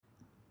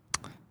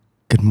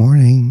Good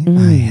morning.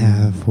 I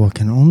have what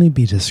can only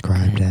be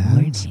described Good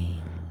as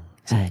morning.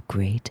 A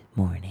great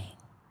morning.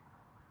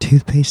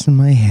 toothpaste in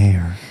my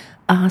hair.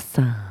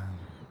 Awesome.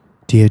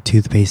 Do you have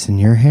toothpaste in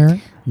your hair?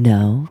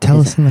 No.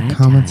 Tell us in the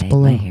comments I tie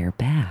below. my hair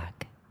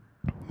back.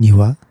 You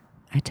what?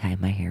 I tie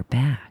my hair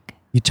back.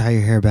 You tie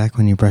your hair back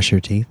when you brush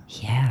your teeth?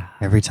 Yeah.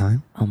 Every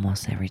time?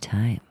 Almost every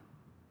time.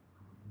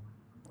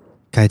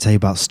 Can I tell you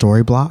about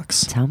story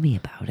blocks? Tell me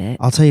about it.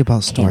 I'll tell you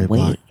about story Can't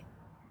block. wait.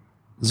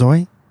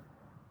 Zoe?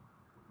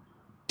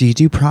 Do you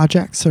do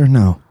projects or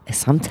no?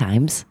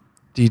 Sometimes.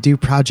 Do you do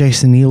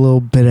projects and need a little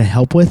bit of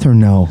help with or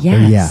no? Yes.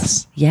 Or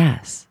yes?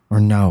 Yes. Or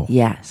no?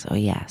 Yes. Oh,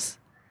 yes.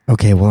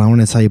 Okay, well, I want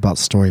to tell you about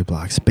story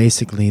blocks.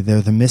 Basically, they're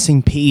the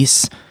missing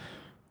piece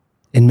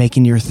in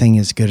making your thing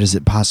as good as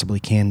it possibly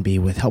can be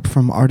with help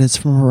from artists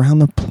from around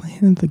the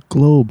planet, the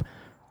globe,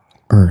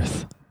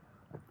 Earth,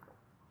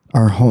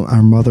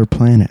 our mother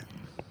planet.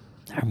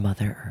 Our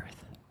Mother Earth.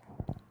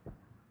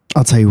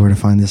 I'll tell you where to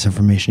find this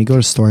information. You go to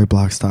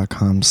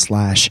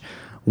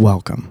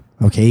storyblocks.com/welcome.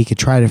 Okay, you could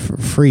try it for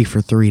free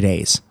for 3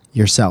 days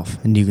yourself,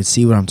 and you could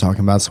see what I'm talking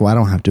about, so I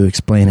don't have to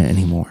explain it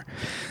anymore.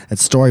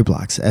 That's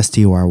Storyblocks,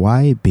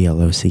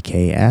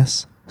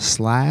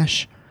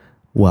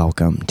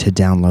 STORYBLOCKS/welcome to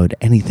download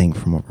anything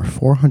from over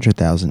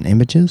 400,000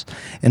 images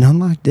and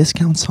unlock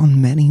discounts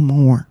on many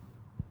more.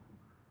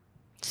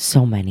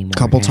 So many more.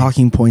 Couple guys.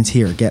 talking points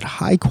here. Get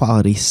high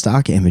quality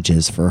stock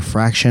images for a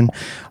fraction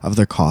of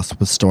their cost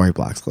with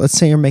Storyblocks. Let's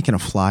say you're making a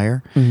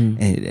flyer,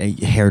 a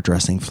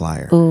hairdressing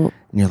flyer. Ooh.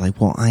 And you're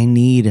like, well, I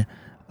need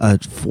a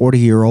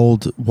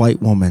 40-year-old white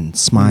woman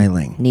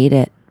smiling Need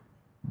it.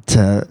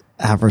 to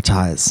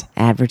advertise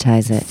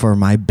Advertise it. for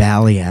my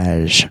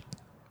balayage,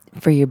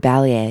 For your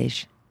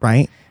balayage.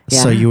 right? Yeah.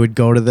 So you would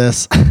go to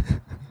this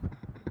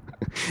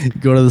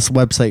go to this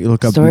website, you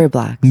look up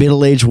Storyblocks.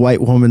 middle-aged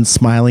white woman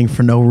smiling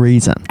for no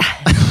reason.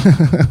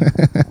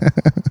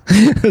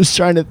 I was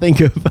trying to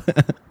think of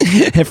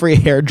every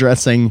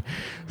hairdressing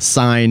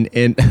sign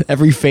in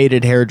every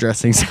faded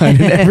hairdressing sign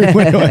in every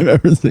window I've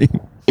ever seen.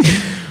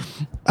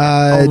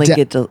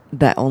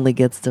 That only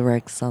gets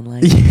direct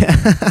sunlight.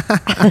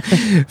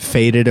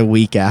 Faded a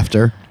week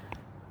after.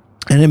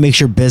 And it makes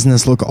your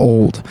business look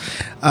old.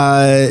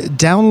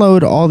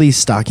 Download all these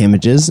stock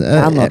images.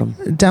 Download them.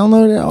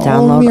 Download all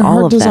Download your all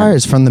heart of them.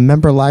 desires from the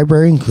member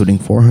library, including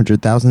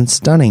 400,000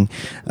 stunning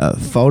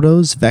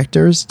photos,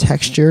 vectors,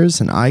 textures,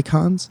 and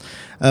icons.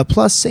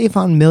 Plus, save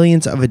on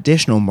millions of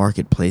additional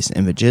marketplace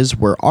images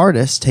where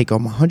artists take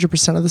home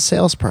 100% of the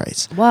sales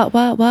price. What?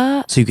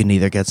 So you can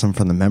either get some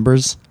from the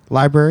members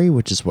library,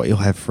 which is what you'll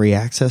have free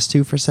access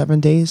to for 7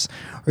 days,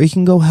 or you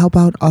can go help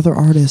out other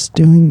artists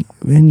and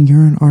you're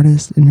an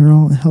artist and you're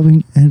all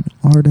helping an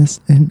artist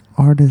and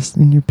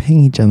you're paying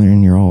each other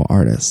and you're all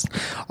artists.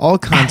 All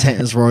content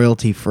is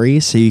royalty free,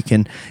 so you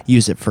can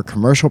use it for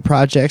commercial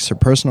projects or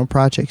personal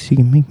projects. You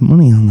can make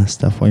money on this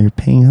stuff while you're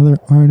paying other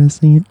artists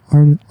and your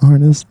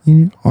artists and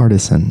your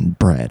artisan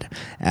bread.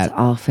 It's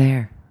all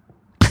fair.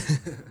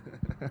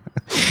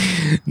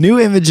 New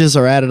images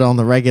are added on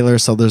the regular,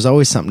 so there's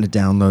always something to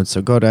download.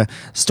 So go to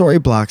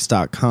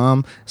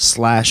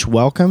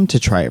storyblocks.com/welcome to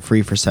try it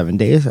free for 7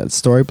 days.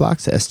 That's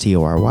Storyblocks,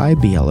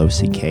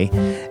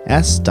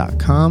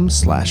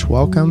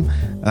 STORYBLOCKS.com/welcome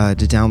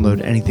to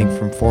download anything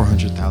from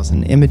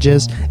 400,000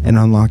 images and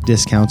unlock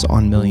discounts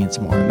on millions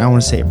more. And I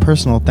want to say a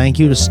personal thank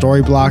you to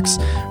Storyblocks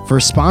for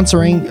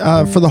sponsoring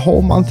for the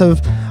whole month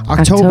of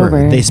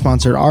October. They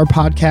sponsored our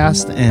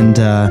podcast and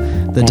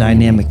the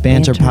Dynamic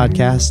Banter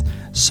podcast.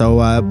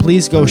 So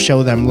please go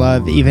show them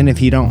love, even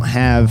if you don't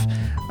have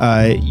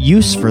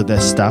use for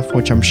this stuff,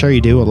 which I'm sure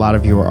you do. A lot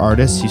of you are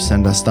artists. You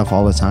send us stuff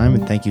all the time,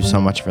 and thank you so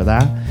much for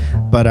that.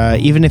 But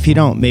even if you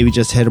don't, maybe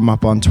just hit them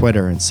up on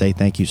Twitter and say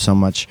thank you so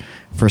much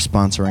for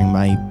sponsoring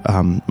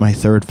my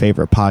third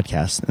favorite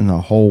podcast in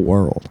the whole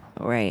world.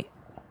 Right.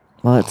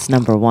 Well, it's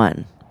number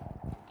one.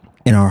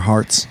 In our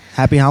hearts.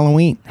 Happy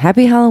Halloween.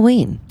 Happy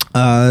Halloween.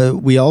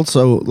 We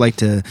also like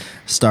to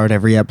start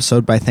every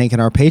episode by thanking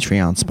our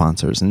Patreon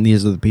sponsors, and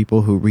these are the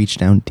people who reach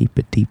down deep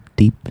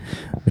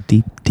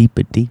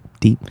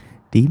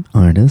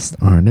artists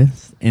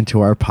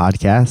into our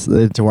podcast,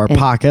 into our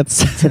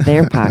pockets, To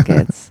their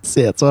pockets.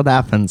 See, that's what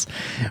happens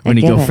when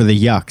you go for the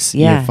yucks.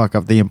 Yeah. You fuck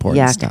up the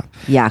important stuff.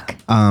 Yuck.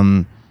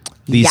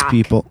 These Yuck.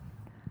 people.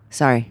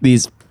 Sorry. Are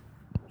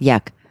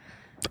Yuck.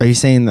 you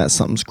saying that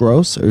something's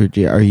gross, or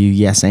are you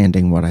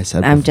yes-anding what I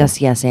said? I'm before? just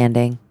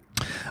yes-anding.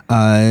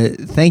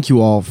 Thank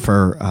you all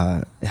for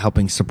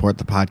helping support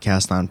the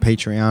podcast on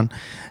Patreon.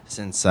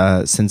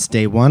 Since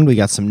day one, we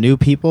got some new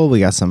people, we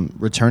got some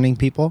returning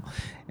people,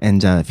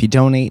 and if you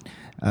donate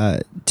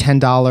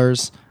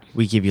 $10,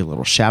 we give you a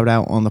little shout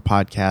out on the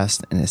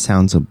podcast, and it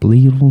sounds a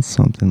little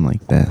something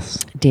like this.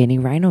 Danny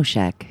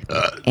Rhinoshek.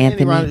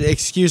 Anthony.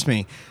 Excuse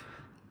me.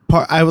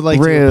 I would like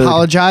Rude. to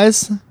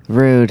apologize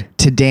Rude.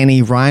 to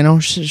Danny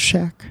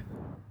Rhinoshek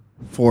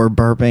for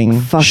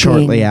burping Fucking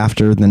shortly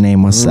after the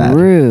name was said.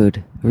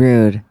 Rude.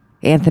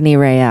 Anthony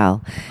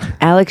Rayel.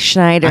 Alex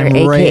Schneider, I'm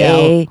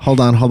a.k.a.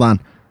 Hold on.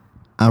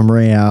 I'm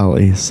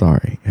really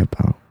sorry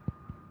about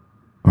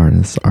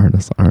Artist.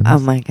 Oh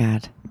my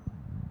God.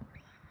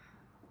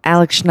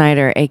 Alex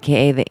Schneider,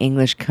 aka the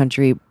English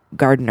country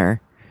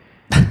gardener.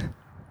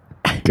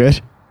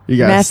 Good. You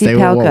gotta Matthew stay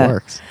with what Palka.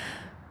 works.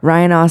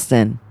 Ryan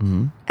Austin.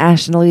 Mm-hmm.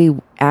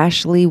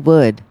 Ashley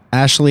Wood.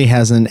 Ashley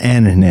has an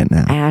N in it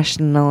now.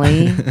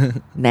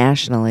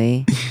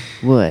 Nationally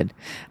Wood.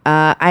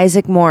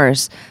 Isaac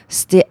Morris.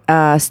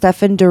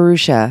 Stefan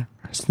Darusha.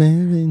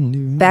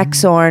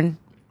 Backsorn.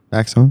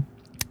 Backsorn.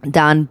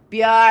 Don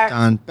Bjark.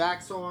 Don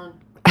Backsorn.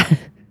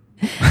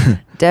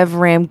 Dev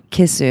Ram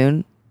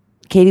Kissoon.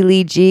 Katie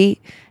Lee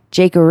G.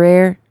 Jake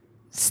Arrere.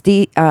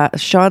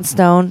 Sean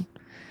Stone.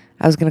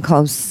 I was going to call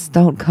him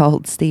Stone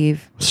Cold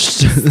Steve.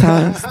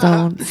 Steve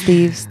Stone.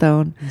 Steve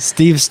Stone.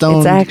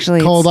 It's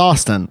actually Cold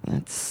Austin.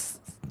 It's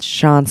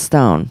Sean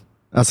Stone.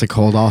 That's a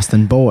Cold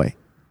Austin boy.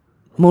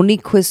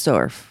 Monique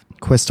Quistorf.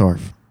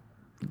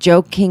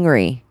 Joe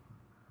Kingery.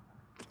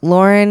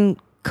 Lauren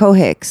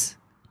Kohicks.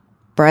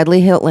 Bradley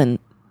Hilton.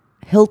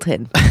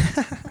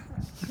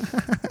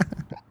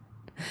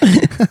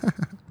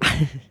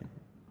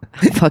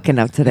 I'm fucking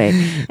up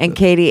today. And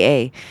Katie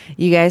A.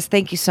 You guys,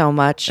 thank you so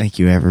much. Thank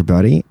you,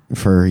 everybody,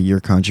 for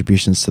your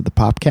contributions to the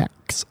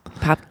Popcakes.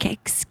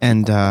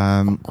 And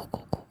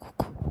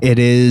it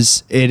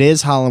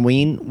is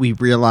Halloween. We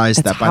realize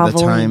that by the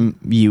time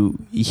you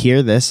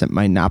hear this, it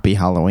might not be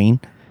Halloween.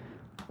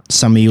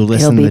 Some of you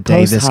listen the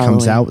day this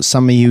comes out.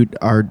 Some of you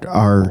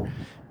are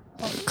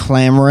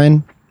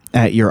clamoring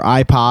at your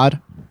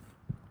iPod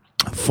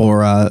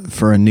for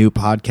a new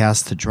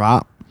podcast to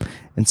drop.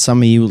 And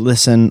some of you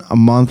listen a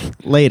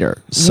month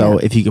later. So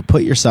if you could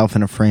put yourself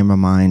in a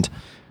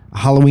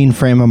Halloween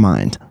frame of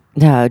mind.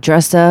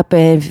 Dressed up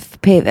in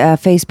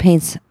face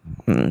paints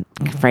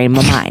frame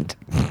of mind.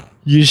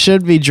 You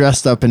should be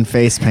dressed up in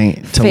face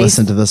paint to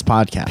listen to this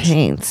podcast.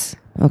 Paints,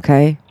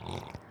 okay?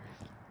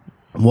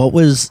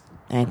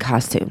 And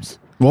costumes.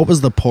 What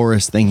was the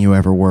poorest thing you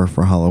ever wore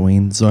for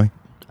Halloween, Zoe?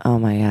 Oh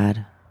my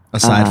God.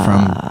 Aside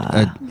from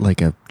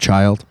a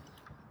child,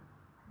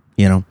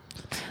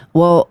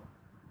 Well,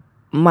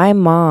 my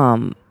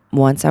mom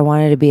once, I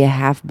wanted to be a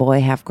half boy,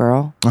 half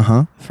girl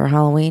for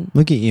Halloween.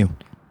 Look at you.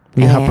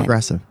 Look at how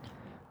progressive.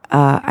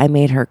 I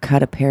made her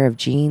cut a pair of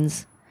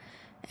jeans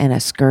and a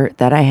skirt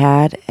that I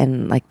had,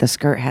 and like the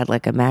skirt had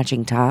like a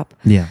matching top.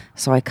 Yeah.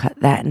 So I cut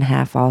that in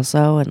half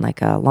also, and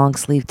like a long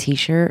sleeve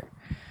t-shirt.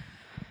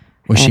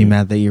 Was she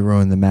mad that you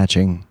ruined the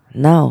matching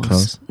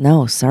clothes?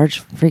 No,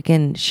 Sarge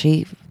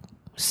she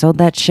sewed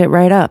that shit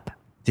right up.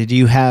 Did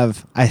you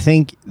have, I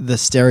think the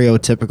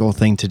stereotypical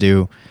thing to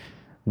do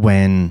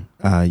when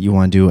you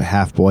want to do a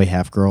half boy,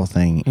 half girl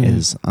thing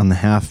is on the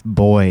half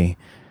boy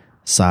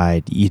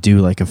side, you do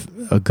like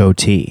a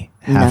goatee,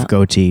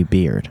 goatee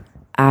beard.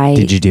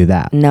 Did you do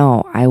that?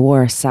 No, I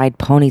wore a side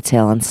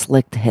ponytail and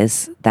slicked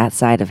that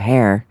side of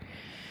hair,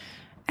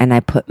 and I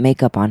put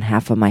makeup on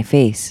half of my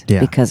face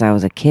because I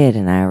was a kid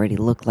and I already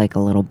looked like a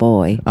little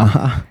boy.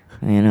 But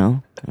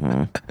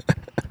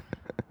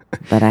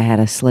I had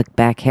a slick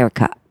back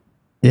haircut.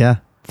 Yeah.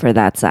 For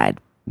that side.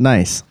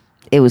 Nice.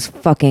 It was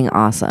fucking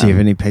awesome. Do you have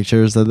any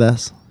pictures of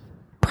this?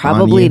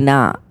 Probably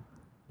not.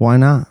 Why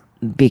not?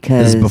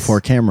 Because this is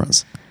before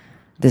cameras.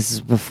 This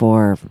is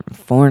before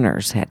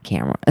foreigners had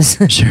cameras.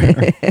 Sure.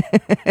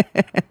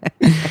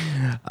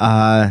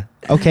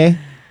 Okay.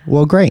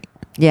 Well, great.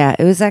 Yeah,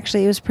 it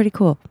was pretty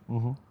cool.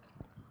 Mm-hmm.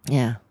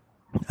 Yeah.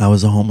 I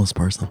was a homeless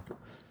person.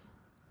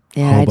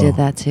 Yeah, hobo. I did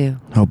that too.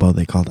 Hobo,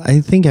 they called it. I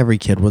think every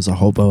kid was a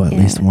hobo at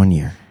least 1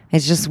 year.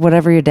 It's just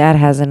whatever your dad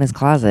has in his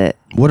closet.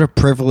 What a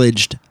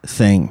privileged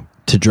thing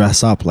to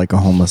dress up like a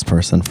homeless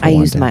person for. I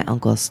used my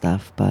uncle's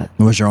stuff, but...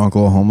 Was your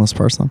uncle a homeless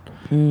person?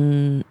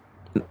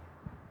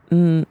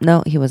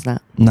 No, he was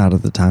not. Not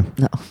at the time?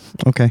 No.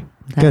 Okay,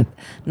 good.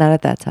 Not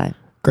at that time.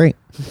 Great.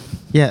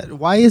 Yeah,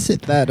 why is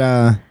it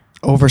that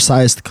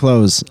oversized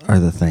clothes are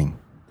the thing?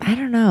 I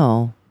don't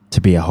know. To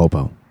be a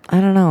hobo?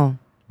 I don't know.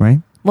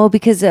 Right? Well,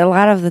 because a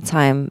lot of the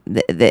time,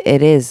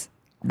 it is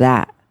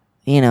that,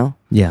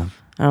 Yeah.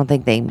 I don't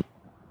think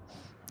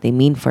they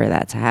mean for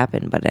that to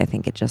happen, but I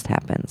think it just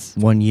happens.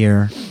 1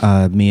 year,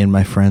 me and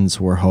my friends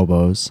were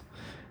hobos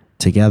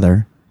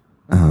together.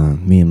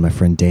 Me and my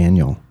friend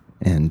Daniel,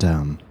 and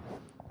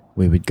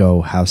we would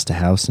go house to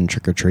house and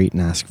trick or treat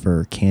and ask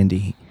for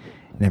candy.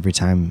 And every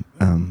time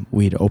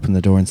we'd open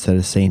the door, instead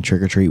of saying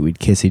trick or treat, we'd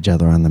kiss each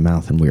other on the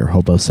mouth, and we were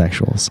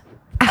hobosexuals.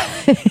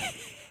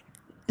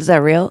 Is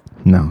that real?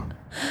 No.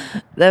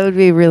 That would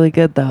be really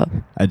good, though.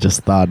 I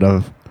just thought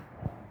of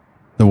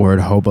the word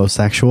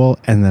hobosexual,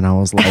 and then I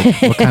was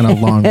like, what kind of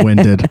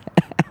long-winded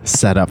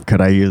setup could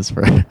I use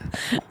for it?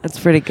 That's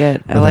pretty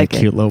good. I like that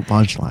cute little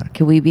punchline.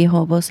 Can we be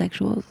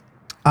hobosexuals?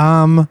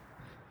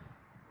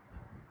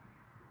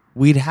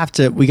 We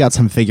got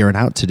some figuring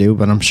out to do,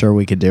 but I'm sure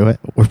we could do it.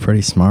 We're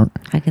pretty smart.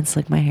 I can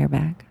slick my hair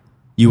back.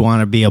 You want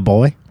to be a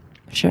boy?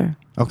 Sure.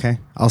 Okay.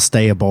 I'll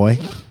stay a boy,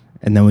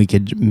 and then we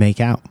could make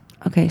out.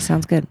 Okay,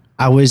 sounds good.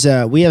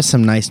 We have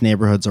some nice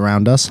neighborhoods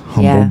around us.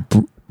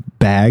 Humble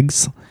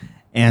bags.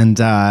 And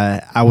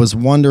I was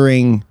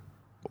wondering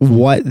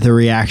what the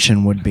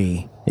reaction would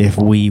be if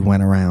we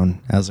went around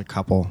as a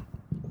couple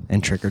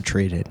and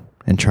trick-or-treated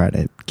and try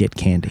to get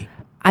candy.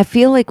 I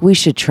feel like we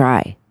should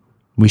try.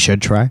 We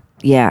should try?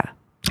 Yeah.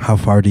 How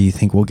far do you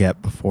think we'll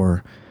get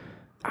before?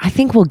 I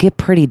think we'll get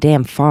pretty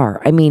damn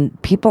far. I mean,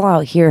 people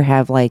out here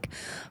have like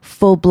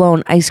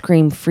full-blown ice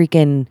cream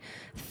freaking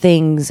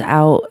things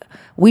out.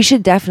 We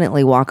should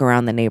definitely walk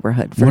around the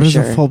neighborhood for What is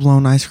sure. a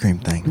full-blown ice cream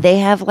thing? They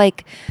have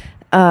like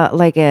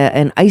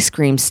an ice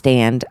cream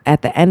stand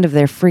at the end of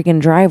their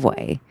freaking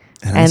driveway.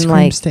 An ice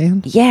cream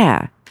stand?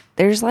 Yeah.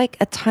 There's like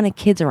a ton of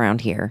kids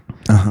around here.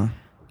 Uh-huh.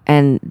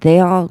 And they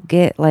all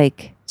get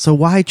like... So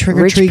why trick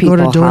or Rich treat, go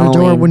to people door to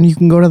door Halloween. when you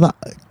can go to the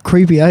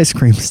creepy ice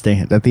cream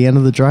stand at the end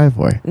of the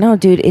driveway? No,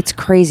 dude, it's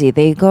crazy.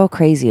 They go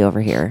crazy over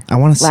here. I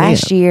want to see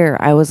Last it. year,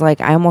 I was like,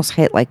 I almost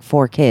hit like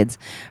 4 kids.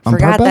 On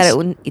Forgot purpose? that it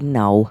wouldn't.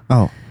 No,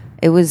 Oh,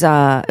 it was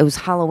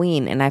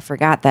Halloween, and I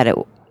forgot that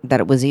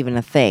it was even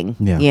a thing.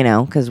 Yeah. You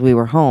know, because we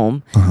were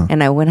home,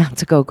 and I went out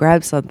to go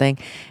grab something,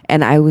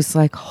 and I was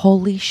like,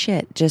 holy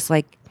shit! Just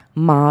like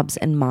mobs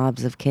and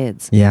mobs of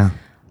kids. yeah.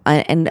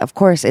 And of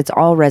course, it's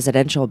all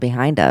residential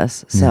behind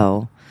us,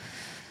 so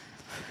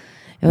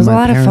it was a My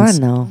lot parents- of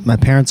fun, though. My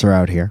parents are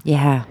out here,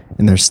 Yeah.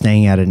 and they're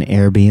staying at an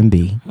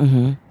Airbnb.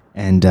 Mm-hmm.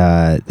 And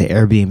the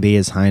Airbnb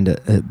is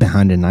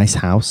behind a nice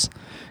house.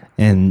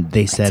 And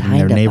they said in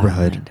their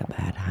neighborhood. Behind a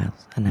bad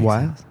house. A nice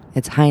What? house.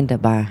 It's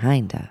hinda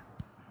behind a.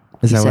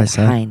 Is You that what I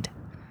said? Hind.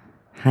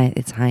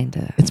 It's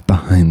hinda. It's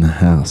behind the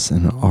house.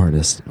 An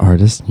artist.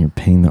 And you're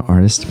paying the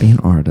artist to be an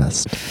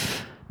artist.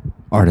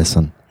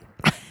 Artisan.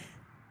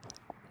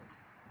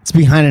 It's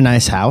behind a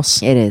nice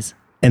house. It is.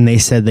 And they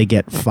said they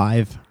get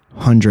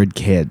 500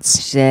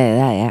 kids.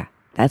 Yeah.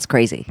 That's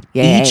crazy.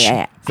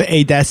 Yeah.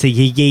 Hey, that's a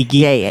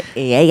Yeah.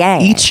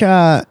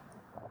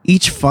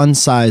 Each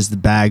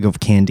fun-sized bag of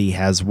candy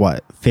has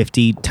what?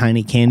 50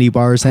 tiny candy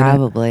bars in it?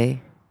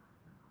 Probably.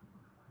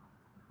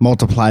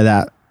 Multiply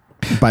that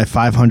by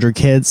 500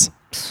 kids.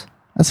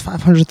 That's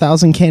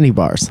 500,000 candy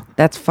bars.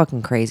 That's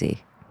fucking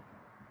crazy.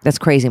 That's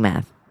crazy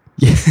math.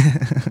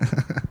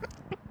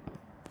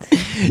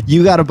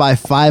 You got to buy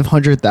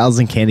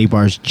 500,000 candy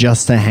bars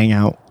just to hang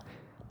out,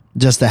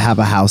 just to have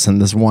a house in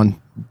this one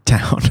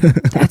town.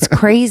 That's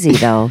crazy,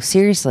 though.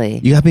 Seriously.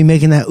 You got to be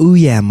making that ooh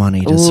yeah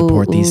money to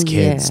support these ooh,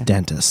 kids, yeah.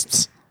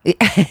 dentists.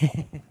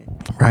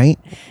 Right?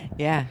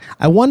 Yeah.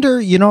 I wonder,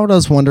 you know what I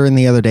was wondering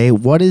the other day?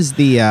 What is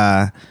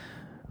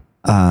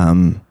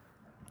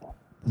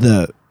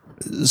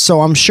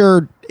so I'm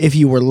sure if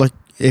you were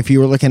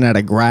looking at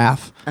a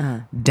graph,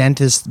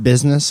 dentist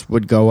business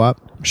would go up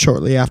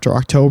shortly after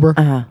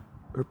October.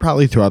 Or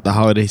probably throughout the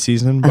holiday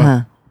season,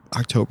 but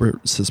October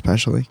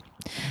especially.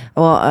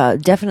 Well,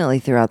 definitely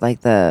throughout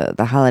like the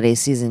holiday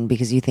season,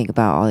 because you think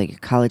about all your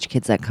college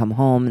kids that come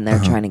home and they're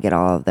trying to get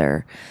all of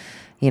their,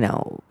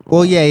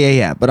 Well,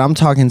 yeah. But I'm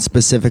talking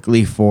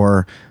specifically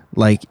for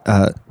like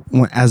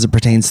as it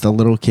pertains to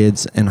little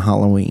kids and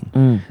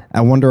Halloween.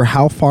 I wonder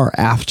how far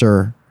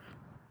after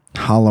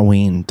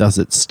Halloween does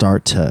it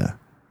start to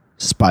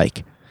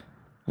spike?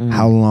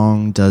 How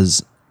long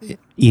does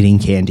eating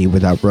candy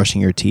without brushing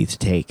your teeth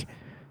take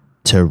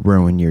to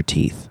ruin your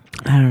teeth?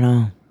 I don't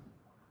know.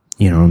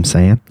 You know what I'm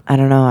saying? I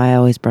don't know. I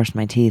always brush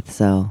my teeth,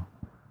 so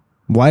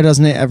Why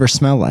doesn't it ever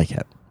smell like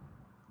it?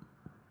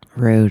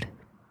 rude.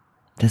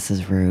 This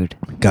is rude.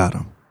 Got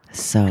him.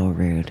 So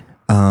rude.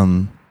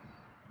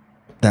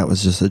 That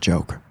was just a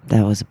joke.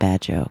 That was a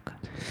bad joke.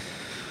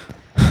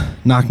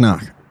 Knock,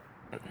 knock.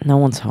 No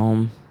one's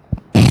home.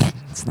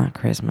 It's not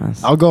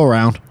Christmas. I'll go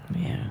around.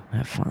 Yeah,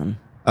 have fun.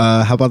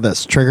 How about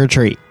this? Trick or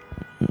treat.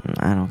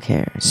 I don't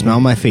care. Smell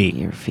my feet.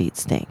 Your feet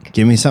stink.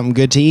 Give me something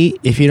good to eat.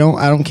 If you don't,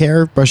 I don't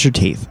care. Brush your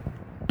teeth.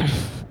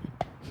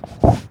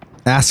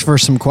 Ask for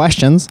some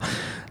questions.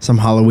 Some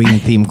Halloween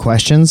themed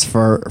questions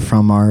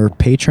from our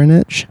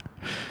patronage.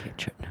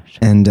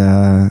 And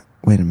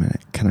wait a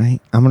minute.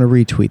 I'm going to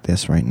retweet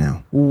this right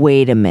now.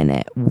 Wait a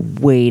minute.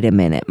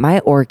 My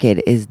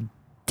orchid is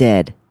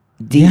dead.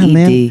 Yeah,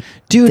 man. D-E-D.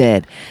 Dude,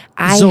 Dead.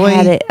 I Zoe-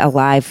 had it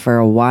alive for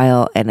a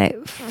while and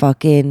it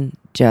fucking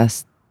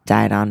just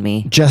died on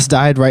me. Just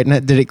died right now.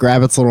 Did it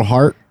grab its little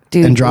heart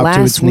Dude, and drop to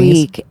its last knees?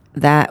 week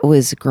that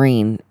was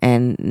green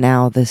and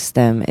now the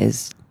stem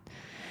is...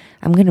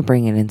 I'm going to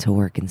bring it into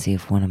work and see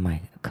if one of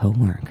my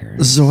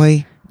coworkers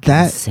Zoe, can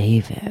that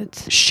save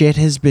it. shit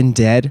has been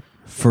dead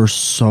for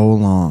so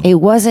long. It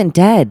wasn't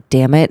dead,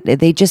 damn it.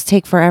 They just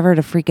take forever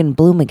to freaking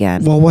bloom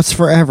again. Well, what's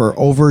forever?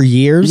 Over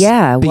years?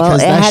 Yeah, well,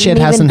 because it that hadn't shit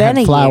even hasn't been had a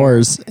year.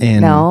 flowers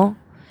in. No.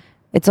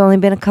 It's only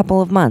been a couple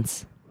of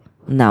months.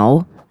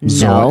 No.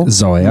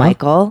 Zoya?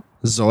 Michael.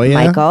 Zoya,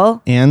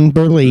 Michael. and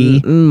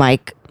Burley.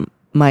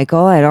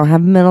 Michael, I don't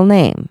have a middle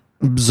name.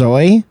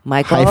 Zoe,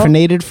 Michael?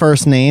 hyphenated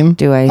first name.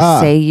 Do I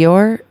say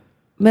your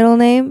middle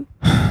name?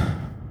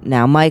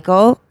 Now,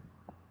 Michael.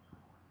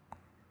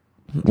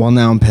 Well,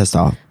 now I'm pissed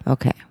off.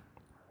 Okay.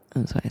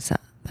 That's what I said.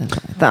 That's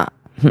what I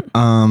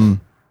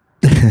thought.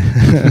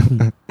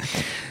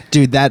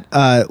 Dude, that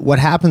what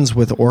happens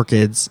with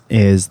orchids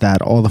is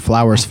that all the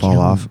flowers fall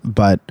off,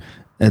 but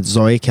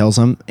Zoe kills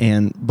them.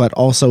 But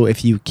also,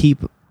 if you keep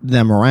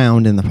them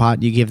around in the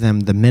pot, you give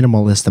them the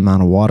minimalist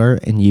amount of water,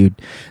 and you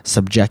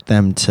subject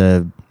them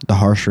to the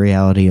harsh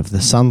reality of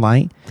the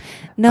sunlight.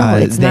 No,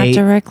 it's not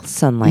direct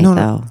sunlight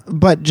though.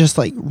 But just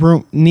like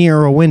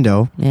near a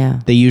window,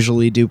 they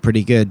usually do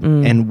pretty good.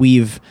 And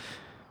we've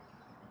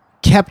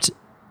kept,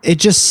 it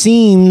just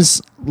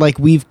seems like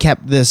we've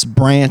kept this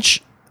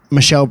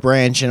Michelle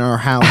branch in our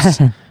house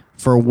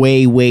for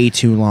way, way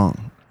too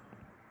long.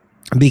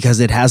 Because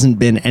it hasn't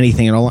been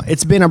anything at all.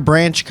 It's been a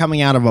branch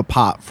coming out of a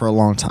pot for a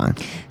long time.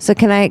 So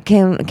can I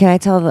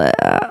tell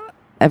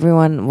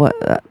everyone what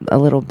a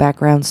little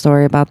background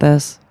story about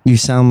this? You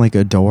sound like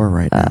a door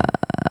right now.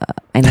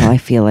 I know. I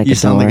feel like you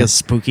sound like a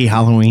spooky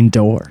Halloween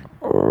door.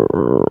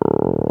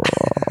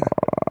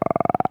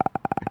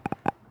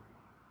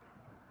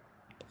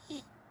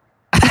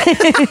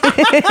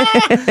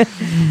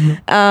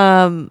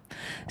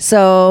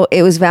 So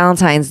it was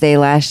Valentine's Day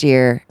last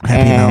year.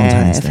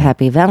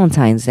 Happy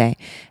Valentine's Day.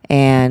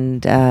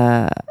 And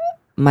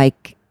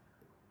Mike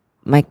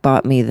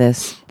bought me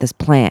this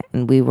plant,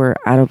 and we were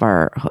out of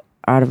our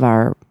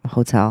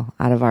hotel,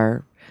 out of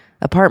our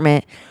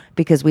apartment,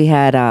 because we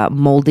had a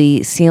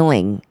moldy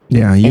ceiling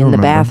in the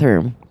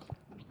bathroom.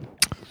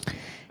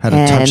 Had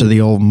a touch of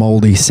the old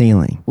moldy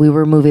ceiling. We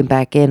were moving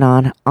back in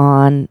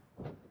on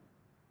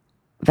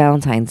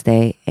Valentine's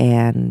Day,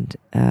 and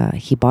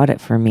he bought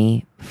it for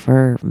me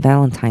for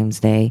Valentine's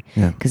Day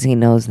because he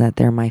knows that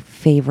they're my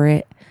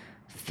favorite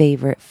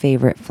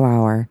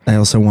flower. I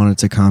also wanted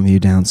to calm you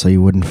down so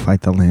you wouldn't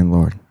fight the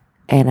landlord.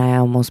 And I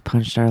almost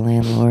punched our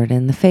landlord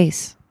in the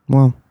face.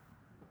 Well.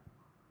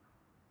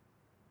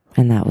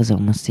 And that was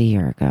almost a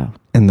year ago.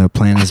 And the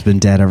plant has been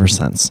dead ever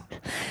since.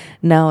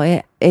 No,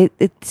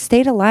 it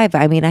stayed alive.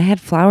 I mean, I had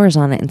flowers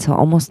on it until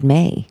almost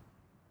May.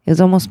 It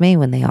was almost May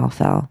when they all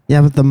fell.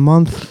 Yeah, but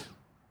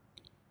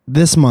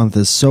this month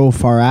is so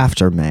far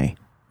after May.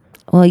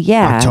 Well,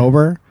 yeah.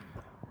 October.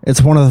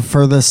 It's one of the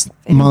furthest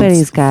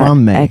months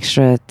from May.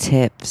 Extra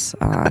tips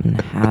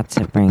on how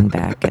to bring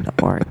back an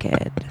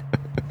orchid.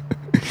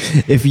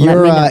 If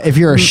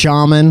you're a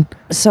shaman,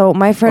 so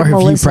my friend or if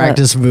Melissa, you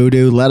practice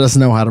voodoo, let us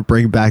know how to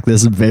bring back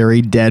this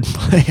very dead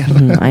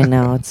plant. I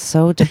know, it's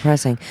so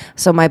depressing.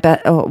 So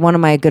one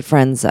of my good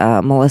friends,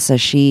 Melissa,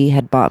 she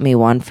had bought me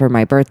one for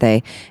my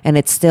birthday, and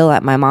it's still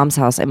at my mom's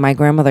house, and my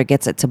grandmother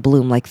gets it to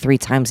bloom like 3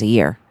 times a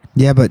year.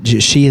 Yeah, but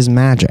she is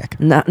magic.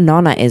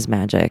 Nana is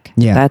magic.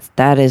 Yeah,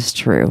 that is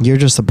true. You're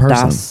just a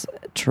person. That's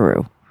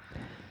true.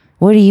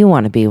 What do you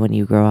want to be when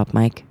you grow up,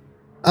 Mike?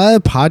 A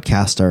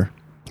podcaster.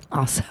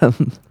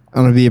 Awesome.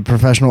 I want to be a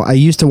professional. I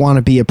used to want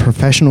to be a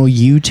professional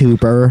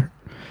YouTuber.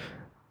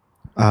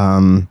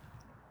 I've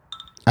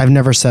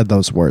never said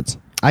those words.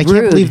 I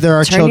can't believe there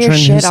are children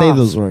who say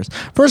those words.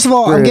 First of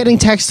all, I'm getting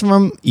texts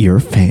from your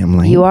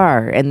family. You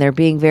are, and they're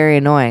being very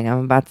annoying.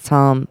 I'm about to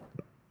tell them.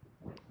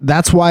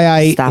 That's why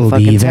I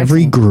leave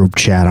every group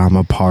chat I'm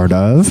a part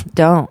of.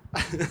 Don't.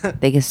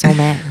 They get so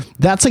mad.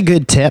 That's a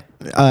good tip.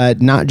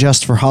 Not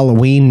just for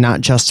Halloween, not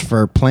just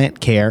for plant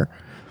care,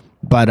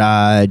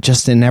 but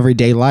just in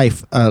everyday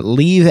life.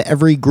 Leave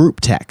every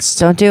group text.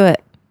 Don't do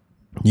it.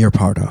 You're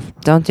part of.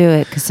 Don't do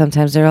it, because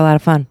sometimes they're a lot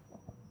of fun.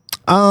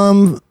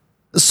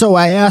 So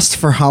I asked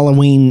for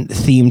Halloween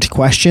themed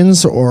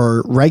questions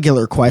or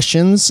regular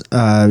questions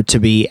to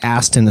be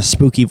asked in a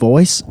spooky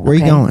voice. Where are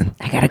you going?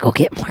 I gotta go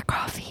get more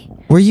coffee.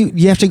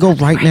 You have to go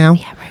right now?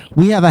 Yeah, right.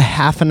 We have a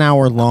half an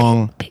hour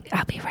long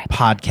I'll be right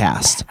back.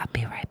 podcast. I'll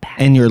be right back.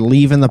 And you're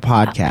leaving the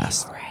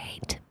podcast. I'll be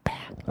right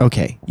back.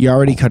 Okay. You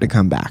already could have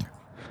come back.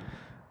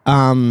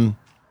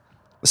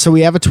 So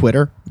we have a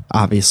Twitter,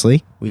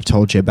 obviously. We've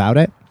told you about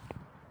it.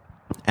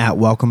 At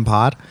Welcome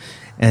Pod.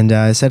 And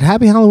I said,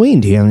 Happy Halloween.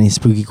 Do you have any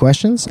spooky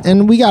questions?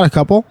 And we got a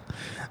couple.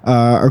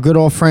 Our good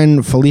old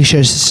friend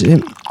Felicia.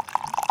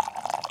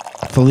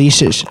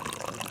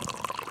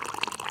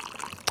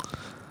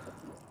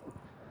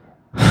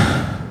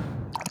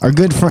 Our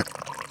good friend.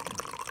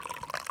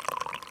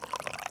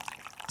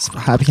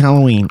 Happy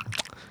Halloween.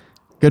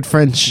 Good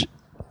friend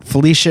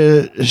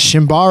Felicia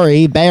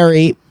Shimbari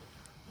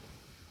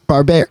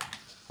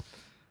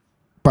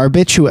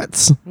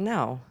Barbituates.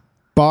 No.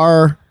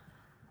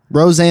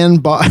 Roseanne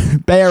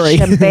Barry.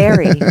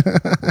 Barry.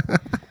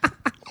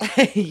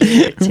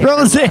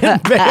 Roseanne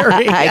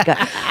Barry.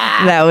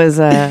 That was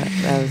a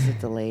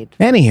delayed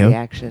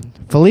reaction.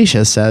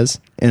 Felicia says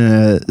in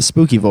a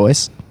spooky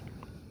voice,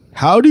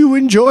 how do you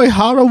enjoy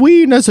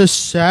Halloween as a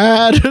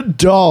sad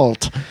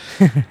adult?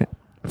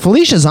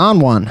 Felicia's on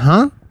one,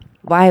 huh?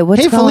 Why?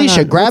 What's going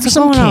Felicia, on? grab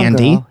some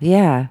candy.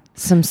 Yeah,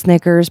 some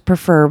Snickers,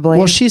 preferably.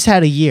 Well, she's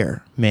had a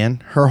year,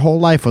 man. Her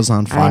whole life was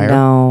on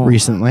fire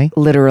recently.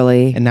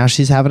 Literally. And now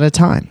she's having a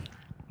time.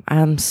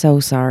 I'm so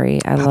sorry.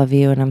 I love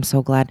you, and I'm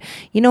so glad.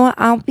 You know what?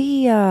 I'll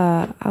be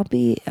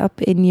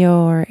up in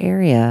your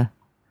area.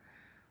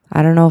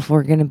 I don't know if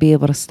we're gonna be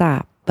able to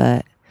stop,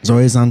 but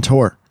Zoe's on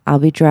tour. I'll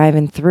be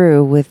driving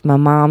through with my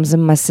moms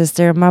and my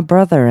sister and my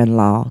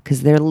brother-in-law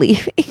because they're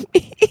leaving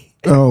me.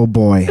 Oh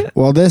boy.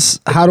 Well, this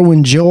how to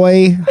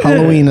enjoy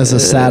Halloween as a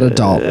sad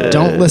adult.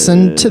 Don't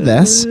listen to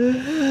this.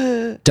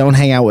 Don't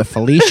hang out with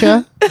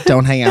Felicia.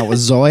 Don't hang out with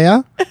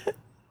Zoya.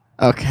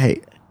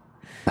 Okay.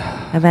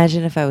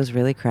 Imagine if I was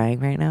really crying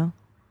right now.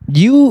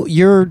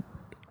 You're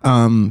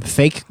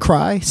Fake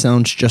cry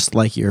sounds just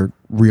like your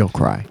real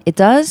cry. It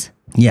does?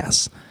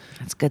 Yes.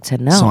 That's good to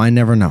know. So I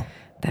never know.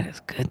 That is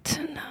good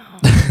to know.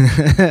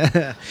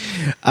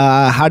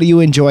 How do you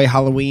enjoy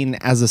Halloween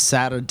as a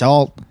sad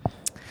adult?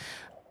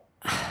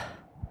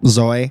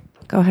 Zoe?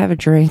 Go have a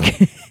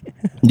drink.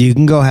 You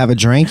can go have a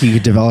drink. You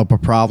could develop a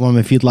problem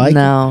if you'd like.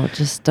 No,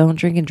 just don't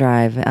drink and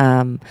drive.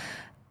 I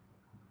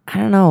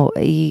don't know.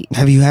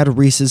 Have you had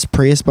Reese's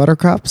Prius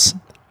Buttercups?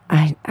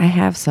 I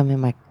have some in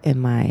my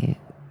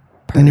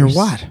purse. In your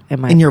what?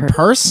 In your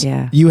purse?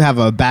 Yeah. You have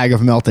a bag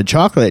of melted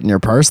chocolate in your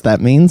purse,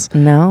 that means?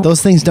 No.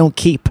 Those things don't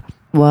keep.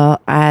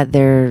 Well,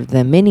 they're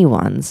the mini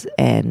ones,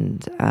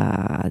 and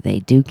they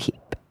do keep.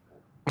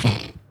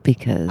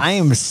 Because I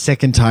am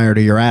sick and tired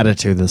of your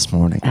attitude this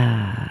morning.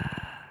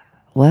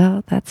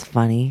 Well, that's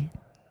funny,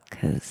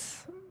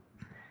 because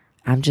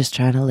I'm just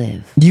trying to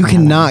live. You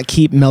cannot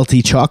keep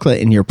melty chocolate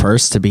in your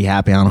purse to be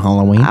happy on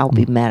Halloween. I'll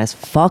be mad as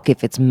fuck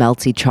if it's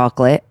melty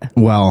chocolate.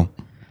 Well,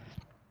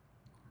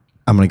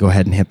 I'm going to go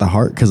ahead and hit the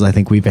heart because I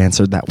think we've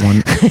answered that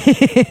one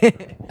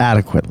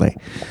adequately.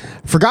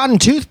 Forgotten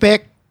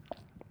Toothpick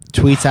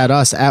tweets at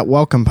us at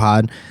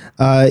WelcomePod.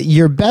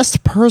 Your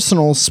best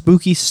personal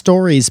spooky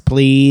stories,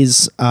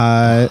 please.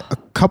 A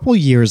couple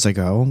years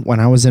ago,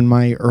 when I was in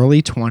my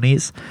early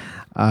 20s,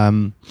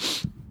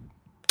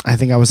 I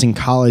think I was in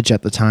college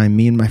at the time.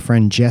 Me and my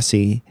friend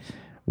Jesse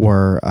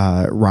were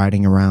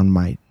riding around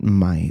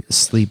my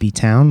sleepy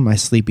town, my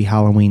sleepy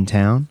Halloween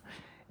town.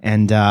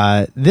 And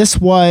this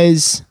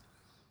was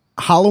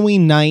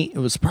Halloween night. It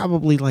was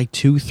probably like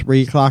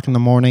 2-3 o'clock in the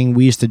morning.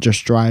 We used to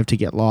just drive to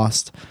get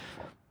lost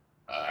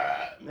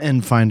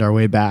and find our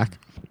way back.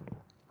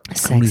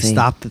 Sexy. And we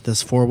stopped at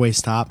this 4-way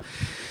stop.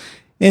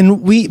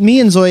 And me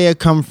and Zoya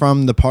come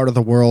from the part of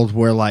the world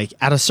where, like,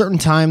 at a certain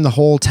time, the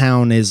whole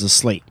town is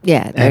asleep.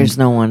 Yeah, there's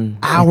no one.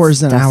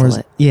 Hours and hours.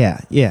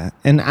 Yeah.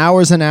 And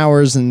hours,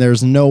 and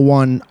there's no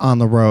one on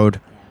the road.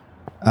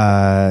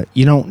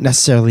 You don't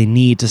necessarily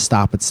need to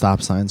stop at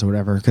stop signs or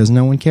whatever because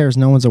no one cares.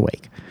 No one's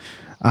awake.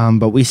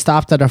 But we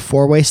stopped at a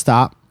 4-way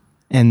stop,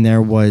 and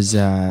there was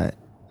a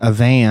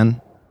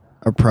van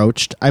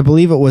approached. I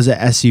believe it was a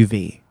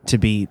SUV, to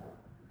be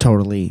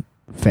totally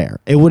fair.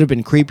 It would have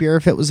been creepier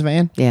if it was a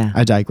van. Yeah.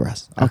 I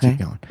digress. I'll Okay. keep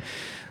going.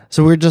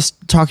 So we're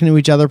just talking to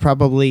each other,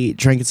 probably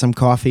drinking some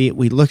coffee.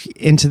 We look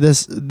into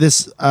this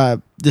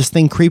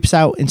thing creeps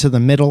out into the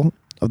middle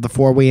of the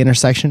 4-way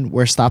intersection.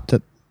 We're stopped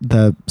at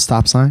the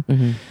stop sign.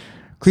 Mm-hmm.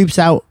 Creeps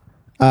out.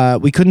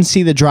 We couldn't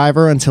see the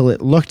driver until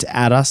it looked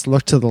at us,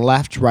 looked to the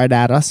left, right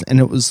at us, and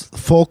it was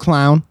full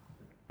clown,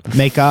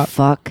 makeup.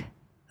 Fuck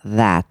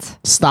that.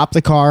 Stopped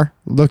the car,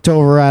 looked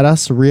over at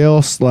us,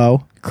 real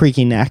slow,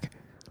 creaky neck,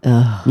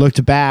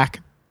 looked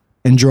back,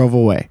 and drove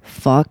away.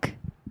 Fuck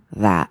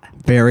that.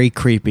 Very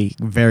creepy,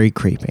 very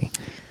creepy.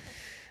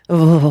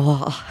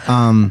 Ugh.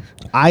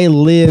 I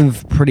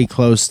live pretty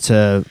close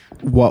to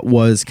what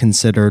was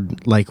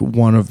considered like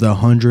one of the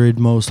 100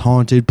 most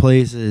haunted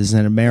places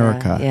in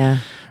America. Yeah.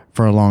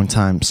 For a long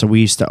time. So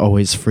we used to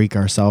always freak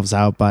ourselves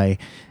out by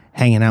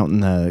hanging out in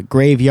the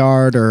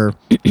graveyard or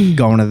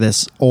going to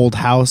this old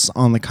house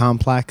on the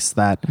complex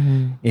that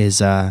is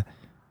supposed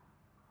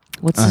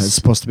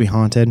to be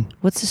haunted.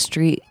 What's the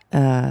street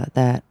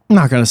that? I'm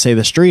not going to say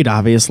the street,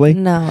 obviously.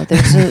 No,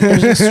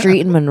 there's a street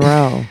in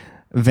Monroe.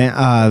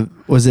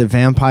 Was it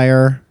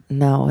Vampire?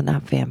 No,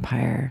 not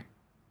Vampire.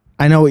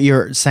 I know what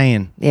you're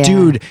saying. Yeah.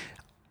 Dude,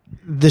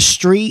 the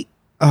street.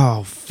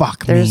 Oh,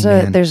 fuck There's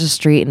man. a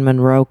street in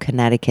Monroe,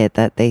 Connecticut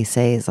that they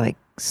say is like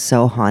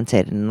so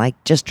haunted, and like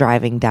just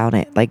driving down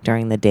it like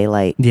during the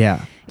daylight.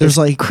 Yeah. There's is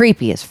like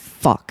creepy as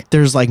fuck.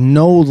 There's like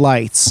no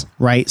lights,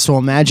 right? So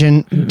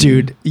imagine,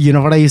 dude, you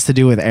know what I used to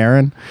do with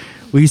Aaron?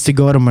 We used to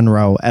go to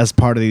Monroe as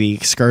part of the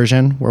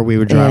excursion where we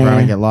would drive around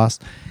and get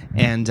lost.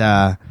 And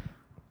what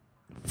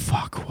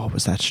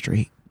was that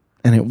street?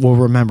 And we'll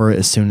remember it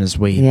as soon as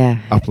we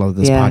upload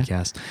this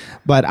podcast.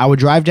 But I would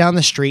drive down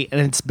the street, and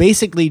it's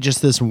basically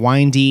just this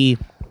windy,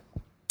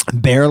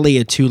 barely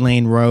a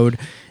 2-lane road,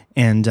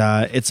 and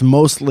it's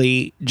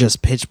mostly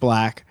just pitch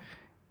black,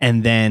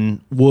 and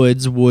then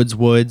woods,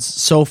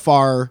 so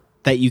far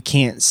that you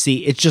can't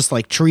see. It's just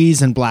like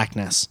trees and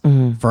blackness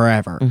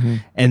forever.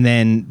 And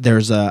then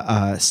there's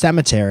a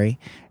cemetery,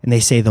 and they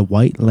say the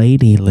white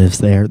lady lives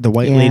there. The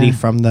white lady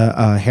from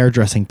the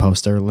hairdressing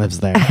poster lives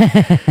there.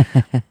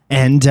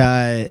 And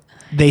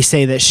they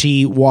say that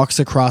she walks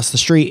across the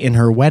street in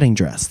her wedding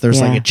dress.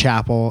 There's like a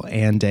chapel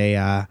and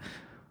a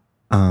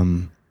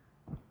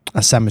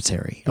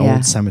cemetery,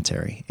 old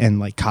cemetery. And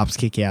like cops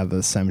kick you out of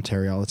the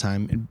cemetery all the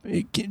time.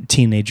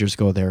 Teenagers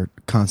go there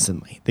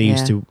constantly. They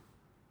used to,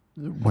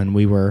 when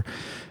we were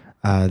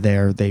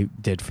there, they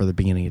did for the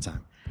beginning of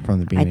time.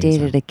 From the beginning. I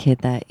dated a kid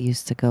that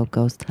used to go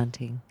ghost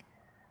hunting,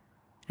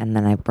 and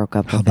then I broke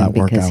up with him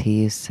because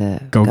he used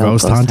to go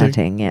ghost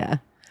hunting. Yeah.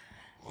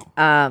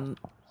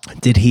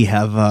 Did he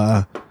have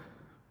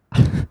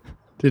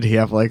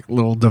like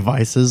little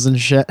devices and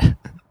shit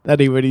that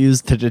he would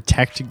use to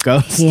detect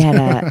ghosts? He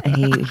had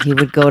he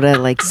would go to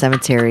like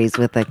cemeteries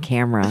with a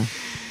camera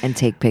and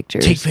take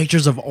pictures. Take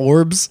pictures of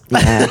orbs?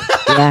 Yeah.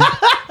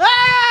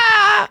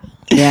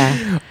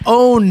 Yeah.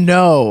 Oh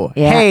no.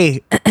 Yeah.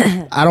 Hey,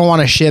 I don't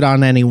want to shit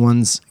on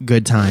anyone's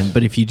good time,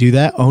 but if you do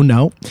that, oh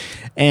no.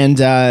 And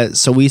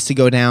so we used to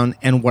go down,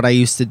 and what I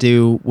used to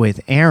do with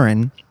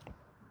Aaron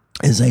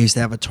is I used to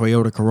have a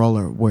Toyota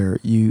Corolla where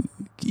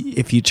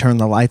if you turn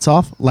the lights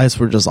off, lights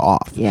were just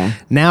off. Yeah.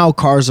 Now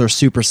cars are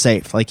super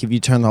safe. Like if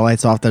you turn the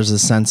lights off, there's a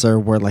sensor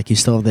where like you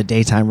still have the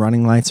daytime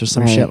running lights or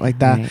some Right, shit like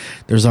that. right.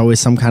 There's always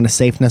some kind of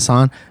safeness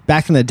on.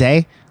 Back in the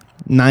day,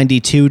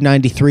 92,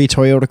 93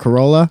 Toyota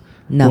Corolla,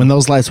 No. when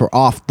those lights were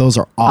off, those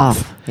are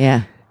off.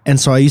 Yeah. And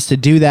so I used to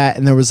do that,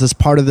 and there was this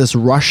part of this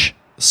Rush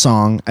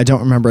song. I don't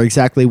remember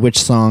exactly which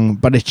song,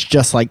 but it's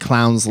just like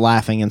clowns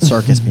laughing and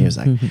circus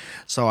music.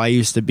 So I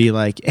used to be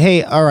like,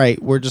 hey, all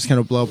right, we're just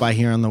going to blow by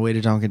here on the way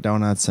to Dunkin'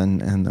 Donuts,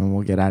 and then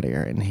we'll get out of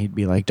here. And he'd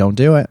be like, don't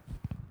do it.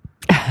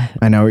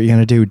 I know what you're going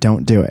to do.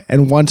 Don't do it.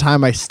 And one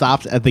time I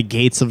stopped at the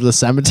gates of the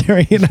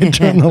cemetery, and I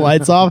turned the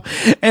lights off,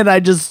 and I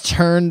just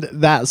turned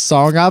that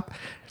song up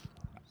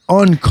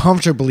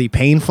uncomfortably,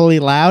 painfully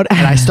loud,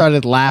 and I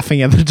started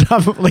laughing at the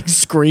top of like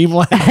scream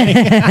laughing.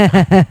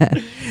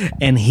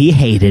 And he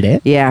hated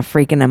it. Yeah.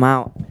 Freaking him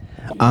out.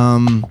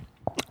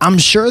 I'm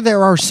sure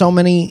there are so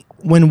many.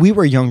 When we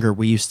were younger,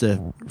 we used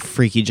to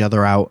freak each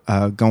other out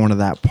going to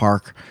that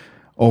park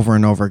over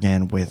and over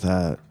again with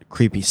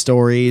creepy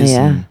stories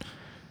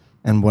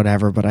and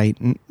whatever, but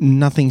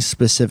nothing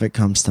specific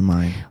comes to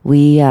mind.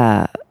 We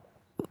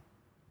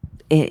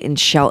in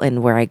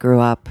Shelton, where I grew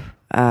up,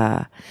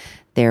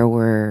 there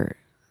were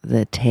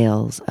the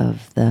tales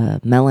of the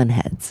melon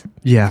heads,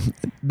 Yeah,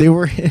 they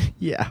were.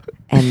 Yeah,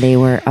 and they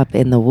were up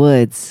in the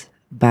woods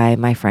by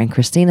my friend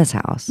Christina's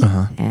house.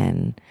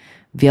 And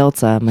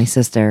Vielza, my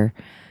sister,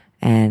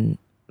 and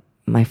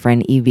my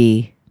friend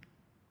Evie,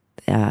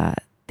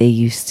 they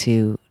used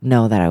to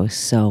know that I was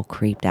so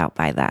creeped out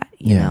by that.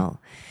 You know.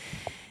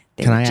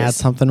 They Can would I add just-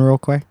 something real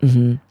quick?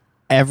 Mm-hmm.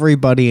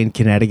 Everybody in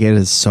Connecticut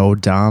is so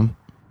dumb.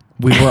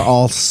 We were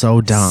all so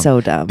dumb.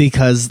 So dumb.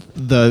 Because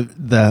the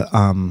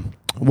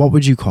what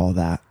would you call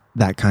that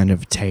kind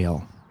of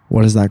tale?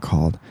 What is that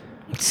called?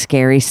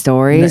 Scary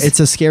stories? It's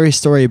a scary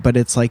story, but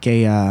it's like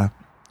an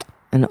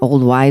An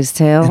old wives'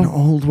 tale?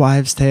 old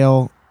wives'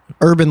 tale,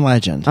 urban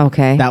legend.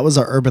 Okay. That was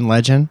an urban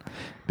legend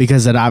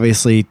because it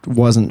obviously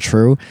wasn't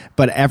true.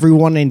 But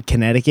everyone in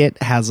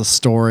Connecticut has a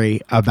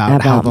story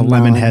about how the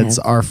melon Lemonheads heads.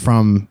 are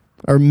from,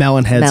 or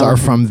Melonheads are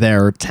from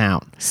their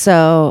town.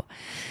 So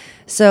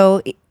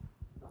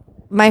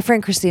my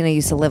friend Christina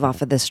used to live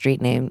off of this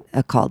street name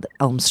called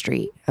Elm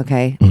Street,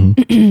 okay?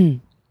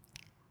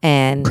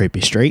 And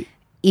Creepy Street.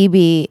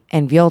 EB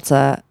and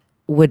Vielza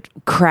would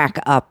crack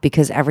up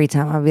because every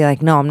time I'd be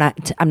like, no,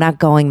 I'm not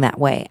going that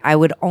way. I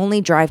would only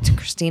drive to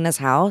Christina's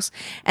house,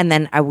 and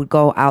then I would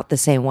go out the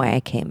same way I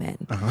came in.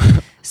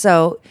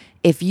 So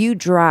if you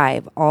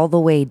drive all the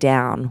way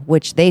down,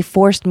 which they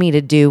forced me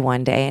to do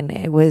one day, and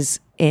it was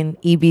in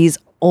EB's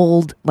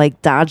old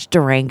like Dodge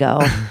Durango,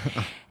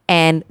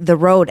 and the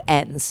road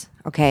ends,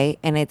 okay,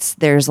 and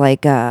there's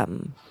like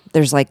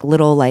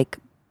little like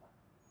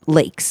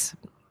lakes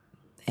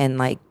and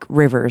like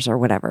rivers or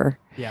whatever.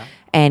 Yeah.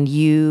 And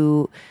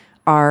you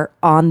are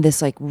on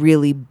this like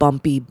really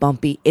bumpy,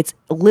 it's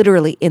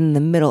literally in the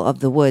middle of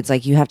the woods.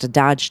 Like you have to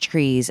dodge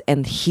trees,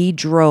 and he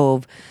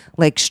drove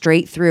like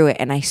straight through it.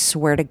 And I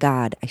swear to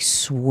God,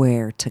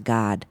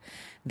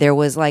 there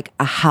was like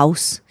a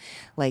house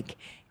like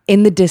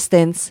in the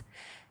distance,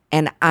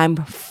 and I'm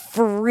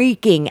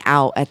freaking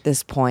out at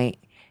this point.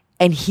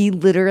 And he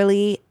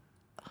literally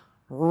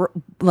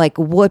like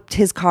whooped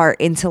his car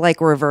into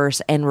like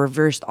reverse and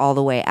reversed all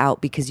the way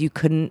out because you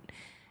couldn't.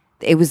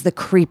 It was the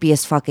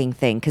creepiest fucking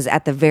thing because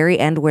at the very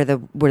end where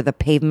the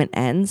pavement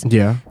ends,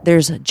 Yeah.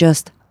 there's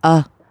just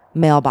a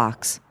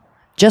mailbox,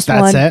 just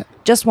That's one, it?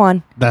 just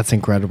one. That's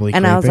incredibly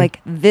And creepy. I was like,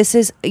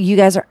 you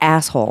guys are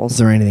assholes. is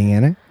there anything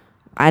in it?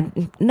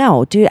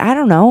 No, dude, I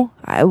don't know.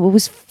 I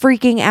was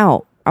freaking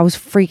out.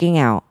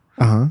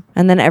 And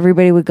then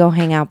everybody would go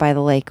hang out by the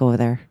lake over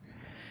there.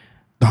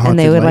 The And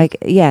they haunted would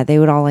lake? they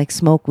would all like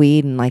smoke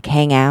weed and like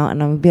hang out.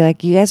 And I would be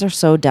like, you guys are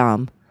so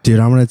dumb.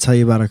 Dude, I'm going to tell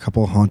you about a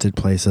couple haunted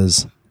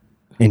places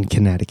in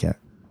Connecticut.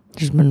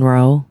 There's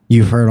Monroe.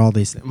 You've heard all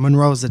these.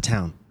 Monroe's a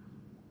town.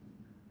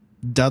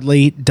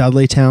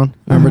 Dudleytown.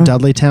 Remember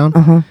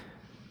Dudleytown?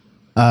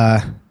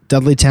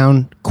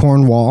 Dudleytown,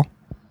 Cornwall,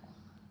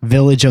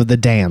 Village of the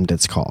Damned,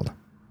 it's called,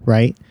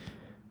 right?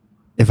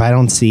 If I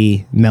don't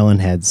see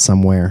Melonheads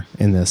somewhere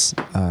in this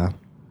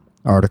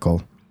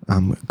article,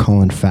 I'm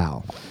calling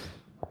foul.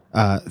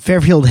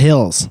 Fairfield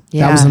Hills.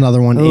 Yeah. That was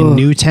another one in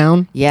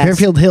Newtown. Yes.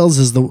 Fairfield Hills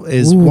is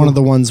one of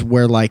the ones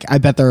where like I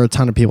bet there are a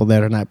ton of people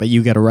there tonight, but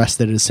you get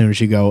arrested as soon as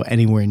you go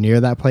anywhere near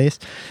that place.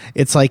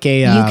 It's like a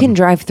You can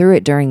drive through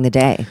it during the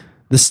day.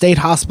 the state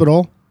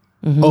hospital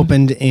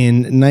opened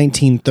in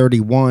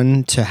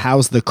 1931 to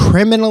house the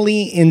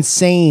criminally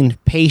insane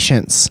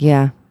patients.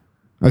 Yeah.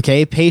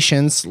 Okay,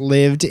 patients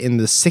lived in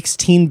the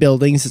 16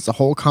 buildings. It's a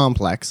whole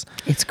complex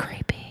It's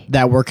creepy.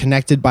 that were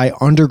connected by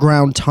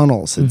underground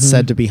tunnels. It's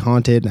said to be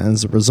haunted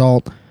as a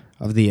result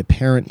of the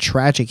apparent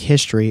tragic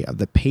history of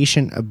the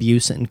patient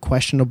abuse and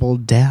questionable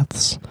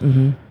deaths.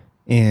 In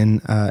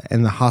and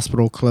the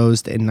hospital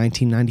closed in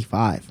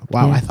 1995.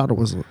 Wow, Yeah. I thought it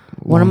was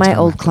One of my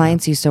old clients.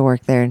 clients used to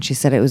work there, and she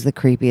said it was the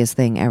creepiest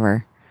thing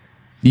ever.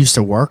 Used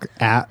to work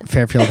at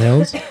Fairfield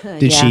Hills.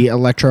 Did Yeah. she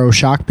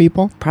electroshock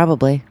people?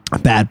 Probably. A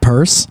bad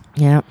purse.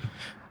 Yeah.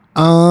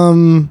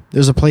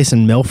 There's a place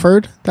in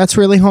Milford that's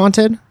really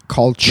haunted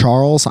called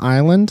Charles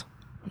Island.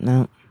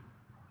 No.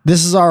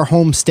 This is our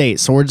home state,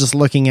 so we're just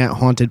looking at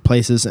haunted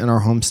places in our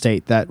home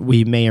state that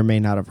we may or may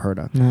not have heard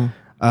of. No.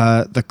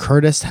 The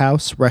Curtis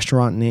House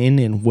Restaurant and Inn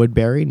in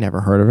Woodbury.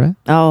 Never heard of it.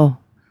 Oh.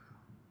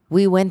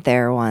 We went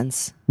there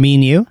once. Me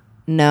and you?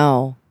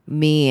 No.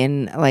 Me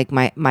and like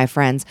my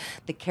friends.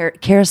 The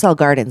Carousel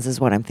Gardens is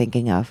what I'm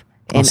thinking of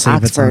in I'll see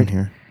if it's on Oxford.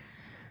 here.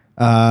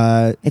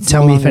 It's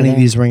Tell no me if longer any of there.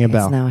 these ring a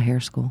bell. It's now a hair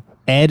school.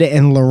 Ed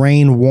and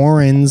Lorraine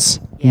Warren's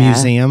Yeah.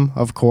 museum,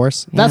 of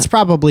course. Yeah. That's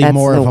probably That's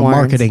more the of a Warrens.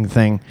 marketing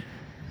thing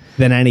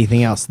than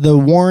anything else. The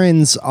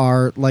Warrens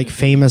are like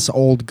famous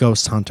old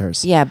ghost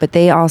hunters. Yeah, but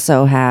they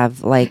also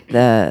have like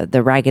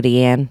the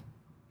Raggedy Ann,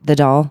 the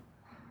doll,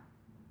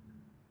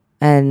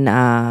 and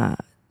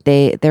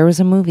there was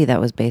a movie that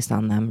was based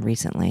on them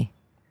recently.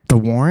 The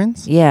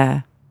Warrens?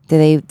 Yeah,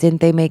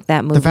 didn't they make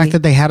that movie? The fact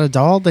that they had a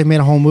doll, they made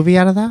a whole movie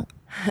out of that?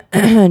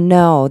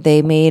 no,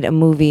 they made a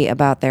movie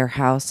about their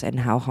house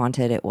and how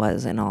haunted it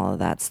was and all of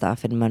that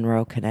stuff in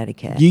Monroe,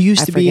 Connecticut. You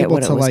used I to be forget able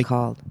what to, it was like,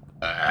 called.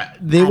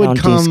 They I would don't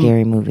come do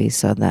scary movies,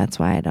 so that's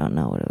why I don't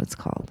know what it was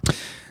called.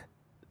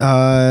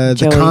 The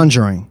Joey.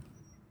 Conjuring.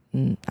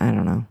 I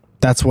don't know.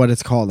 That's what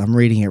it's called. I'm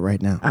reading it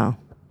right now.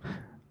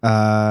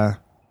 Oh,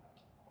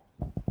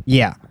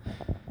 Yeah.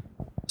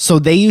 So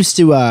they used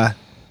to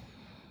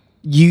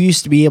you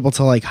used to be able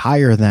to like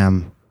hire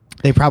them.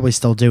 They probably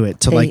still do it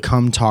to They- like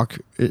come talk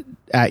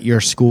at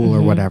your school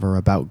or whatever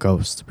about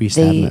ghosts. We used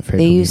to have them they at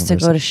Fairfield used to go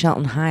to University.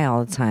 Shelton High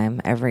all the time.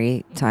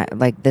 Every time,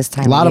 like this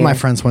time. A lot of my year.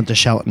 friends went to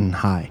Shelton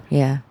High.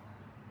 Yeah.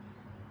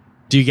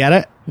 Do you get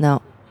it?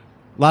 No.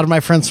 A lot of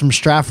my friends from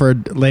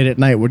Stratford late at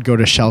night would go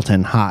to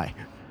Shelton High.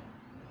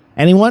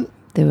 Anyone?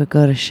 They would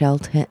go to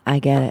Shelton. I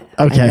get it.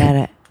 Okay. I get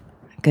it.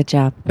 Good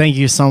job. Thank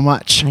you so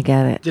much. I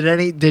get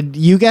it. Did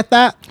you get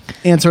that?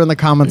 Answer in the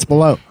comments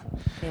below.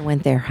 They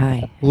went there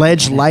high.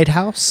 Ledge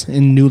Lighthouse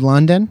in New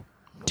London.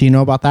 Do you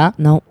know about that?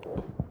 Nope.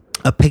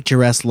 A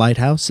picturesque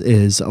lighthouse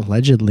is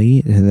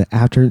allegedly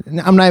after.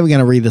 I'm not even going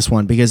to read this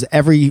one because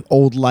every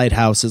old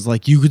lighthouse is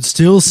like you could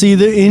still see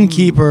the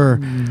innkeeper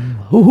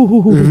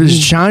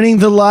shining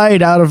the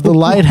light out of the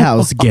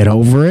lighthouse. Get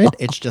over it.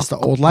 It's just an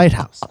old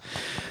lighthouse.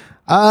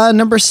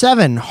 Number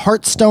 7,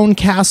 Heartstone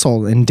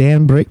Castle in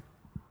Danbury.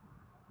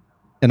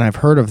 And I've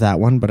heard of that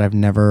one, but I've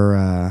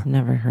never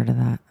Never heard of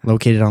that.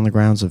 located on the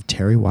grounds of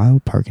Terry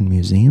Wild Park and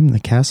Museum. The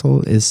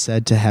castle is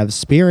said to have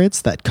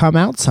spirits that come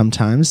out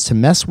sometimes to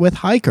mess with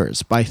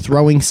hikers by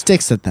throwing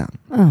sticks at them.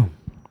 Oh.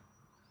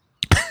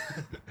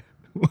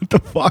 What the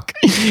fuck?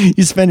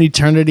 You spend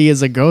eternity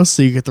as a ghost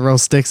so you could throw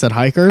sticks at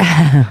hikers?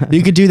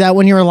 You could do that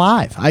when you're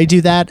alive. I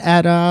do that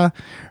at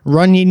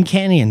Runyon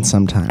Canyon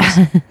sometimes.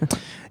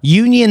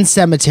 Union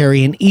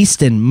Cemetery in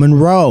Easton,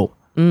 Monroe.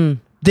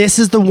 This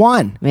is the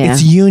one. Yeah.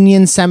 It's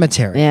Union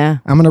Cemetery. Yeah.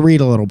 I'm going to read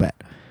a little bit.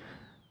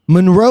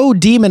 Monroe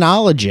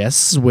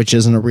demonologists, which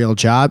isn't a real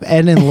job,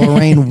 Ed and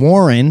Lorraine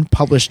Warren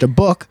published a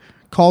book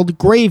called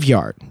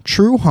Graveyard,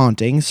 True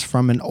Hauntings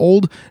from an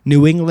Old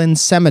New England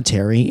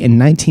Cemetery in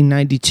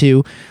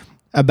 1992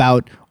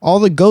 about all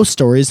the ghost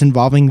stories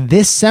involving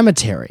this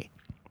cemetery.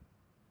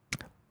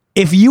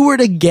 If you were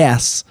to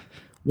guess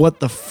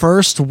what the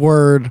first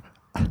word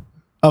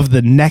of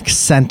the next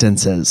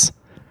sentence is,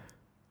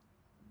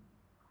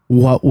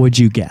 what would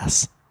you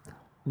guess?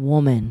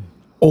 Woman.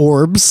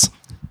 Orbs,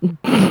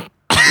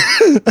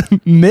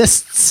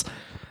 mists,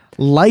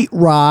 light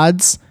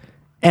rods,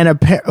 and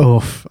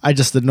I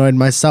just annoyed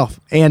myself.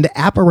 And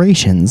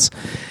apparitions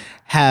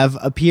have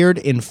appeared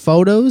in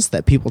photos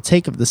that people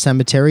take of the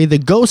cemetery. The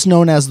ghost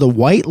known as the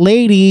White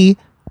Lady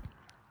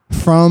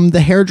from the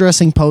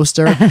hairdressing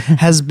poster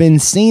has been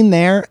seen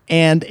there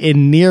and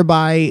in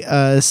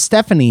nearby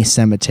Stephanie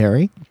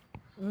Cemetery.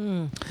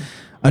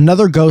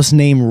 Another ghost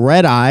named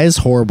Red Eyes,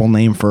 horrible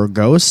name for a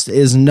ghost,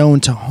 is known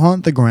to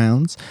haunt the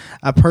grounds.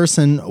 A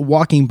person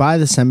walking by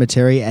the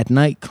cemetery at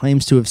night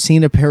claims to have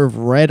seen a pair of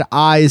red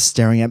eyes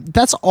staring at.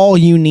 That's all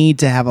you need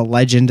to have a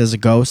legend as a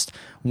ghost.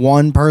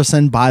 One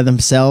person by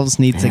themselves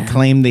needs to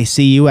claim they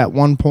see you at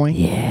one point.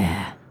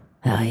 Yeah.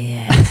 Oh,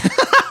 yeah.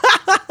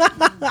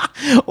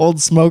 Old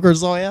smoker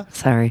Zoya.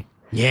 Sorry.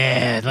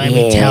 Yeah, let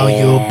me tell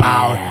you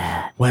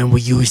about when we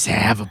used to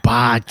have a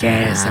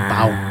podcast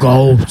about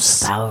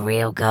ghosts. About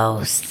real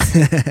ghosts.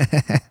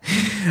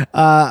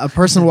 A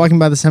person walking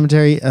by the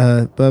cemetery,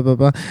 blah, blah,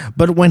 blah.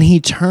 But when he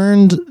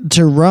turned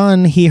to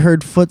run, he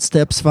heard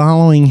footsteps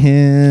following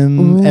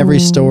him. Every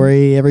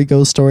story, every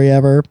ghost story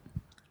ever.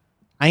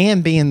 I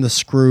am being the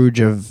Scrooge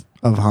of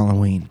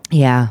Halloween.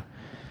 Yeah.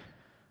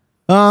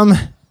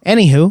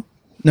 Anywho,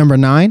 number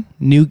 9,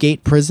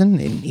 Newgate Prison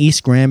in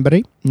East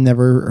Granbury.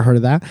 Never heard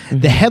of that.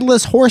 The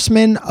Headless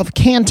Horseman of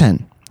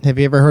Canton. Have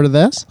you ever heard of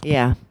this?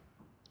 Yeah.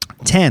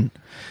 10.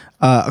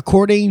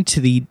 According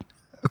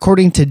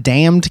to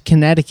Damned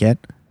Connecticut,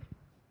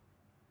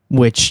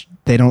 which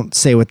they don't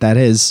say what that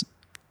is.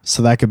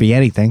 So that could be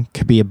anything.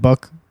 Could be a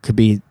book. Could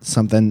be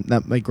something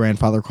that my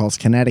grandfather calls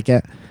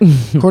Connecticut.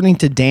 According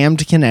to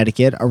Damned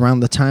Connecticut, around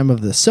the time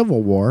of the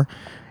Civil War,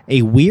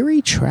 a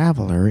weary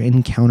traveler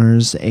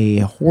encounters a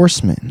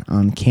horseman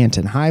on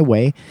Canton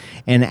Highway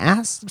and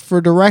asks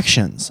for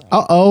directions.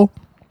 Uh-oh.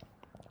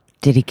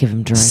 Did he give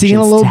him directions? Seeing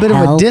a little to bit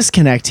hell? of a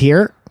disconnect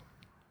here.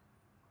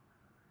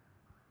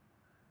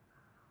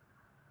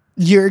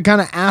 You're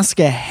going to ask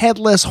a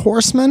headless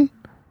horseman?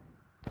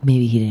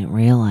 Maybe he didn't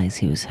realize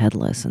he was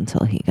headless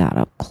until he got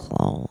up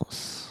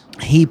close.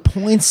 He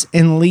points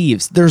and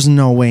leaves. There's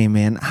no way,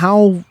 man.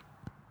 How?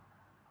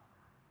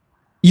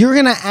 You're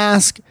going to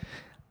ask...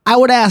 I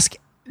would ask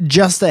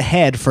just a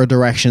head for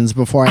directions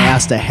before I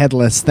asked a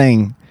headless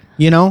thing,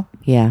 you know?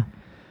 Yeah.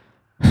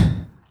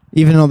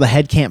 Even though the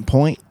head can't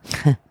point,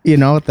 you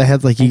know, the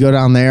head's like, you go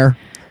down there,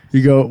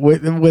 you go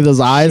with his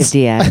eyes.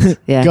 50X.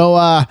 Yeah. Go,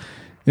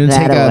 you're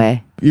gonna That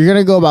away. You're going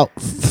to go about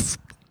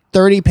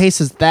 30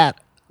 paces that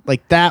way.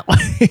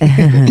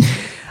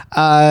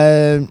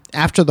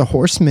 After the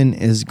horseman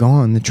is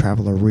gone, the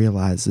traveler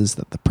realizes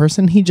that the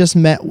person he just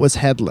met was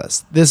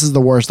headless. This is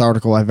the worst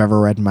article I've ever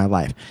read in my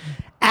life.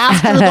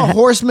 After the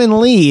horseman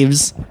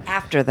leaves...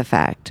 After the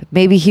fact.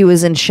 Maybe he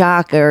was in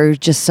shock or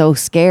just so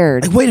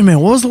scared. Like, wait a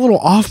minute, what was a little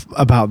off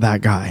about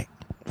that guy?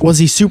 Was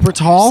he super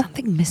tall?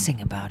 Something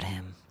missing about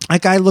him.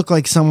 That guy looked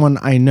like someone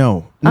I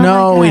know. Oh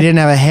No, my he God. didn't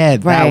have a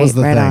head. Right, that was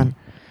the right thing. on.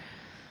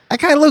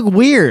 That guy looked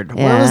weird.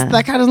 Yeah.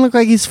 That guy doesn't look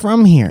like he's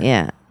from here.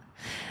 Yeah.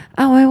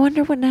 Oh, I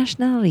wonder what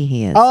nationality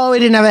he is. Oh, he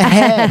didn't have a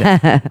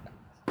head.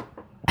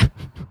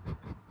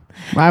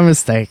 My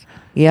mistake.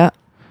 Yeah.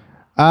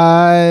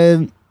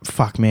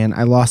 Fuck, man.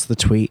 I lost the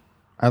tweet.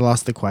 I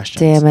lost the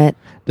question. Damn it.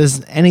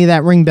 Does any of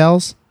that ring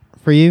bells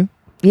for you?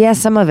 Yeah,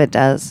 some of it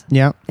does.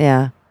 Yeah.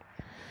 Yeah.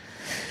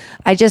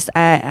 I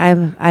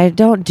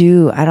don't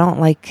do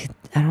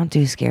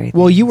scary things.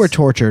 Well, you were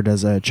tortured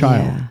as a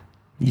child.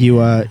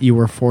 Yeah. You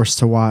were forced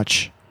to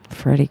watch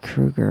Freddy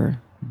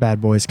Krueger.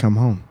 Bad Boys Come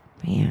Home.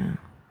 Yeah.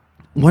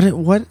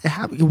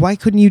 Why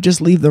couldn't you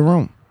just leave the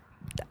room?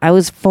 I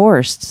was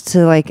forced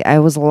to, I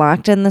was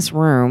locked in this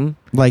room.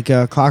 Like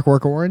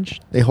Clockwork Orange?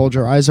 They hold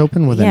your eyes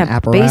open with an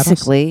apparatus?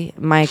 Basically,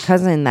 my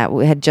cousin that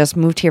had just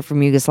moved here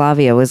from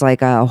Yugoslavia was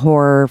like a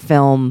horror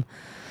film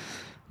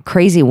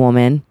crazy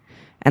woman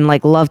and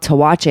loved to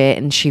watch it,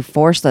 and she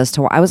forced us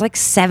to. I was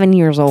 7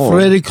 years old.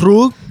 Freddy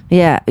Krueger?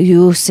 Yeah,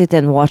 you sit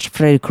and watch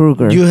Freddy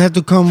Krueger. You have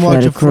to come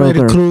watch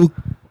Freddy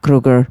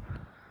Krueger.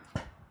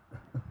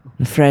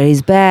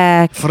 Freddy's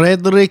back.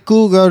 Frederick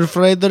Krueger,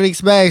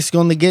 Frederick's back.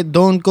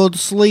 Don't go to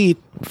sleep.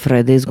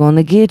 Freddy's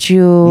gonna get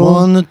you.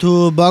 1,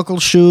 2, buckle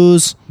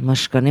shoes.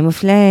 Mashkani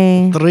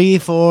maflay. 3,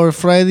 4,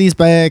 Freddy's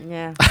back.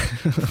 Yeah.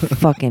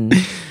 Fucking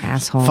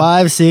asshole.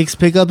 5, 6,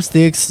 pick up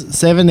sticks.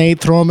 7, 8,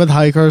 throw them at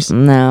hikers.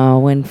 No,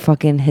 when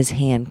fucking his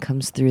hand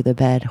comes through the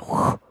bed,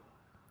 I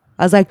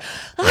was like,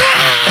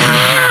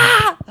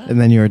 ah!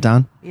 And then you were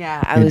done?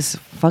 Yeah, I was,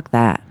 fuck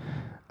that.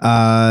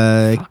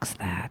 Fuck's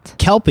that.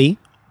 Kelpie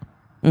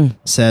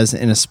says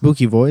in a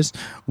spooky voice,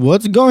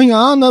 "What's going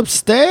on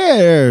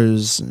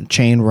upstairs?"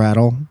 Chain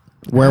rattle.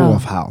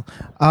 Werewolf howl.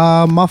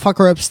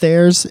 Motherfucker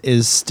upstairs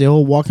is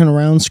still walking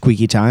around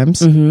squeaky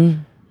times.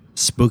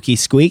 Spooky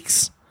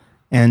squeaks.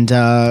 And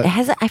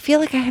I feel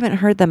like I haven't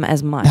heard them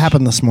as much. it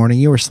happened this morning.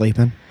 You were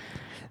sleeping.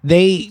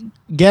 They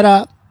get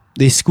up,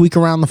 they squeak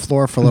around the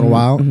floor for a little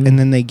while, and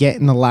then they get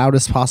in the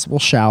loudest possible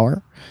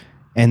shower.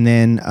 And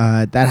then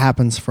that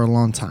happens for a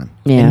long time.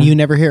 Yeah. And you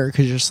never hear it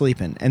because you're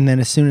sleeping. And then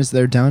as soon as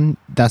they're done,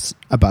 that's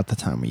about the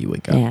time when you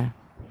wake up. Yeah.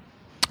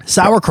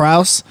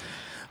 Sauerkraus,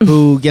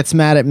 who gets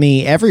mad at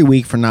me every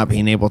week for not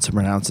being able to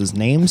pronounce his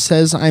name,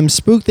 says, "I'm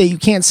spooked that you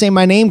can't say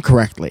my name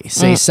correctly.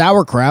 Say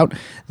sauerkraut,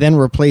 then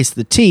replace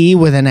the T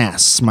with an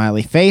S.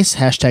 Smiley face,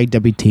 hashtag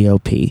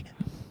WTOP.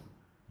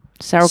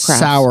 Sauerkraut.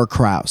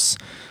 Sauerkraus.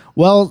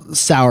 Well,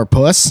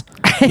 sourpuss.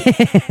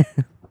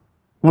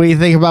 What do you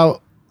think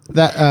about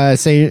that? I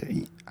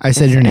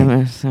said your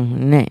name. Say my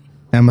name.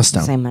 Emma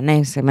Stone. Say my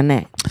name. Say my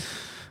name.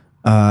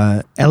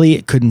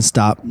 Elliot couldn't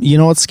stop. You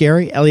know what's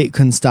scary? Elliot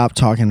couldn't stop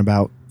talking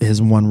about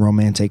his one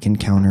romantic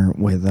encounter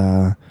with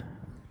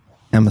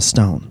Emma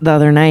Stone. The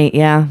other night,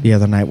 yeah. The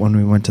other night when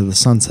we went to the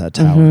Sunset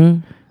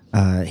Tower.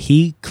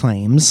 He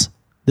claims,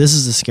 this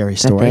is a scary That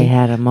story. they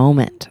had a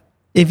moment.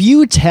 If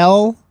you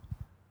tell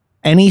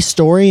any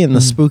story in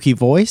the spooky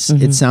voice,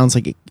 it sounds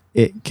like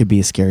it could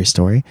be a scary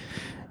story.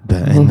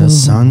 But in the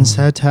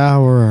Sunset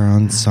Tower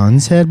on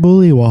Sunset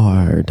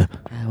Boulevard.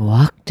 I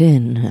walked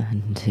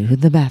into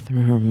the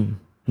bathroom.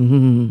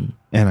 And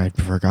I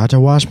forgot to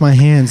wash my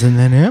hands. And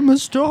then Emma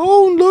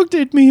Stone looked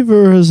at me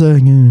for a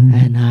second.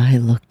 And I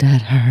looked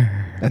at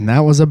her. And that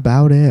was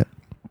about it.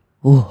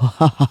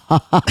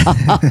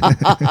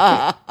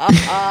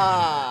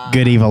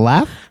 Good evil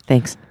laugh.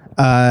 Thanks.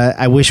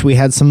 I wish we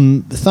had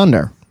some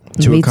thunder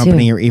to Me accompany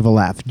too. your evil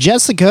laugh.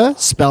 Jessica,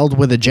 spelled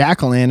with a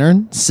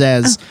jack-o'-lantern,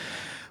 says,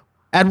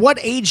 "At what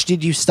age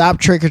did you stop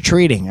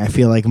trick-or-treating? I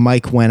feel like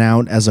Mike went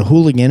out as a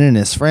hooligan and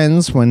his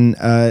friends when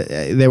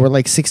they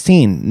were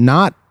 16.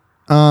 Not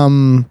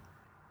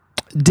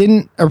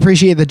Didn't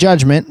appreciate the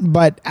judgment,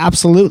 but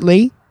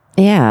absolutely.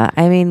 Yeah,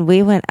 I mean,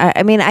 we went.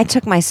 I mean, I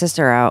took my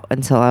sister out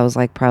until I was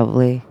like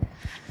probably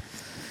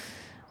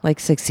like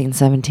 16,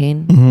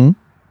 17. Mm-hmm.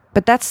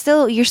 But that's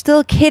still, you're still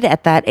a kid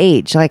at that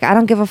age. Like, I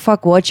don't give a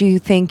fuck what you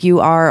think you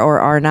are or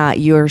are not.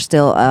 You're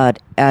still a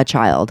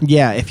child.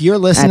 Yeah, if you're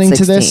listening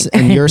to this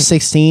and you're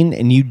 16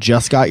 and you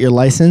just got your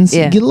license,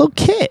 Yeah. you're a little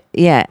kid.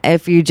 Yeah,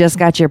 if you just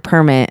got your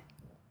permit.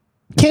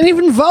 Can't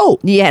even vote.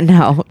 Yeah,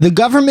 no. The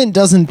government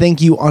doesn't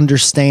think you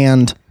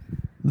understand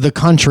the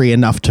country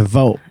enough to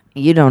vote.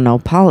 You don't know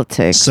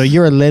politics. So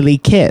you're a lily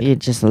kid. You're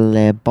just a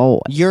little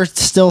boy. You're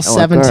still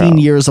 17 girl.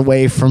 years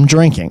away from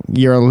drinking.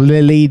 You're a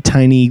lily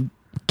tiny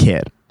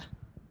kid.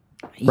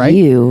 Right?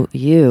 You.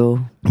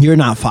 You're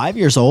not 5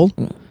 years old.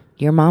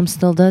 Your mom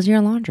still does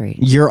your laundry.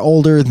 You're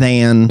older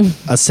than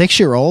a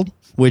 6-year-old,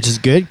 which is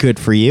good. Good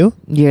for you.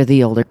 You're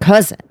the older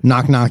cousin.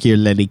 Knock, knock, you're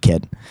lily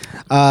kid.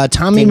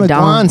 Tommy Ding McGuan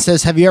dong.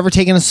 says, have you ever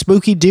taken a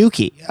spooky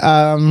dookie?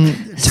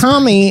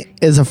 Tommy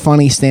is a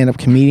funny stand-up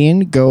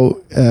comedian.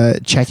 Go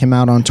check him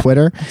out on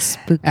Twitter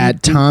Spooky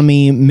at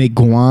Tommy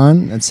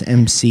McGuan. That's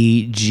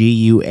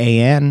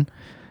McGuan.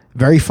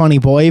 Very funny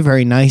boy.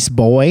 Very nice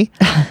boy.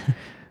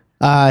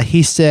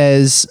 He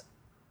says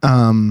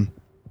in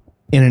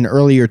an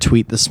earlier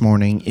tweet this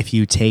morning, if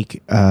you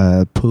take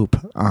poop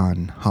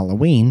on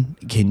Halloween,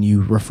 can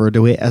you refer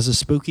to it as a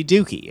spooky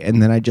dookie? And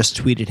then I just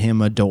tweeted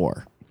him a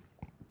door,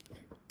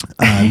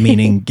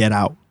 meaning get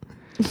out.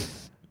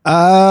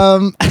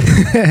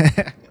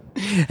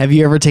 Have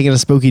you ever taken a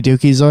spooky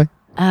dookie, Zoe?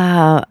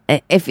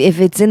 If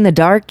it's in the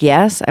dark,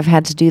 yes. I've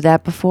had to do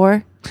that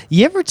before.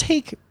 You ever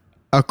take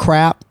a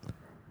crap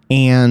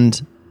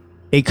and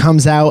it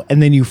comes out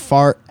and then you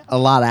fart a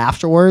lot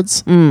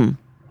afterwards?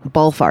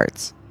 Bull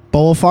farts.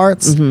 Bowl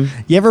farts?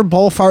 Mm-hmm. You ever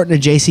bowl fart in a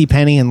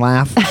JCPenney and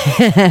laugh?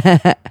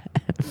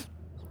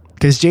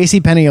 Because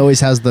JCPenney always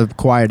has the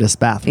quietest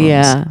bathrooms.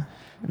 Yeah.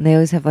 And they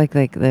always have like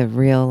the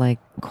real like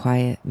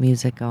quiet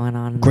music going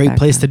on. Great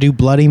place to do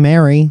Bloody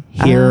Mary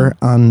here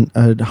on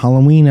a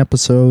Halloween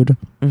episode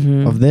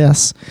of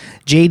this.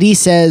 JD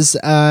says,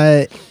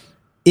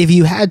 if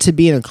you had to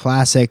be in a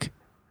classic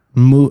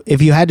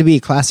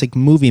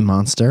movie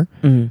monster,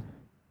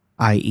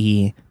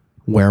 i.e.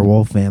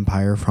 werewolf,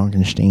 vampire,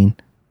 Frankenstein,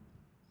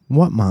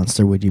 what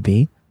monster would you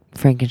be?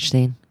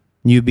 Frankenstein.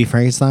 You'd be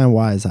Frankenstein?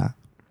 Why is that?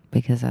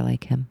 Because I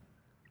like him.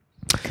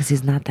 Because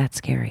he's not that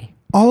scary.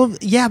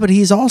 But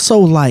he's also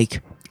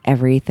like,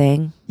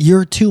 Everything.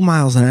 you're 2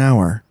 miles an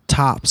hour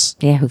tops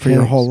Yeah, who for your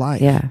cares? whole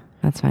life. Yeah,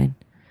 that's fine.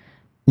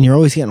 And you're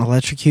always getting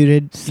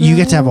electrocuted. You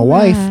get to have a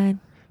wife. Ride.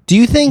 Do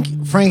you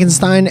think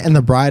Frankenstein and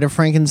the Bride of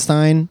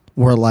Frankenstein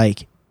were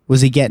like,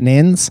 was he getting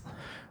ins?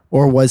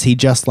 Or was he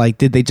just like,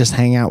 did they just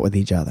hang out with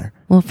each other?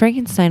 Well,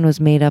 Frankenstein was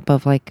made up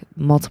of like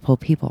multiple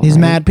people. He's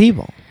right? mad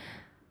people.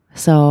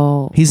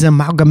 So He's an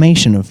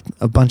amalgamation of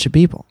a bunch of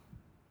people.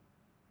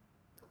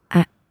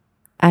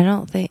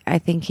 I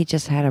think he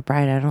just had a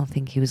bride. I don't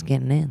think he was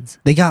getting ins.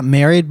 They got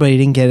married, but he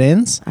didn't get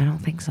ins? I don't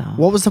think so.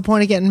 What was the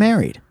point of getting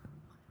married?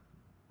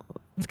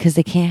 Because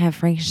they can't have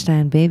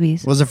Frankenstein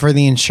babies. Was it for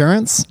the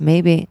insurance?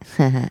 Maybe.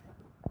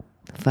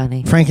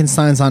 Funny.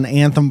 Frankenstein's on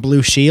Anthem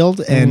Blue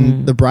Shield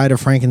and the Bride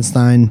of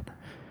Frankenstein.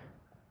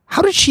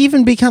 How did she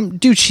even become?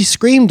 Dude, she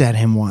screamed at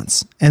him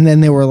once. And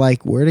then they were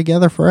like, we're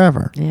together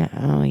forever. Yeah.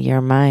 Oh,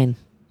 you're mine.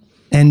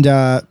 And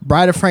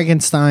Bride of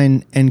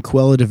Frankenstein and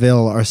Cruella de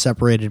Vil are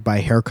separated by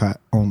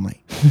haircut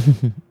only.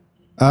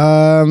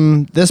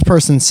 This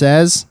person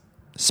says,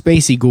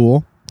 Spacey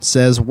Ghoul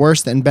says,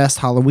 worst and best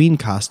Halloween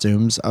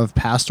costumes of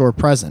past or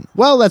present.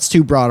 Well, that's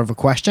too broad of a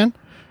question.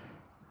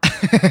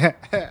 That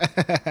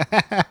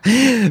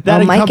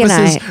Well, Mike and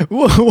encompasses.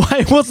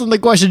 Why wasn't the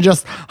question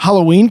just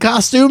Halloween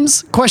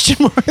costumes? Question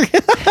mark.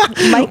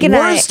 Mike and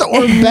worst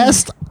or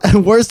best,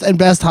 worst and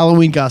best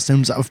Halloween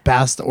costumes of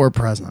past or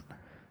present.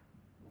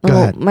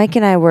 Go ahead. Mike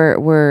and I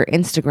were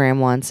Instagram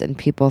once, and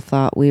people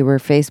thought we were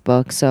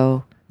Facebook,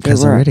 so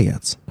Because they're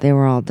idiots. they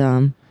were all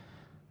dumb.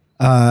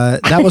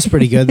 That was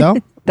pretty good, though.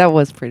 That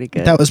was pretty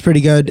good. That was pretty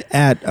good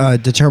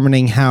at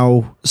determining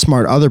how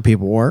smart other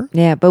people were.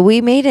 Yeah, but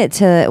we made it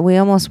to. We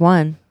almost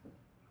won,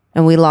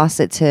 and we lost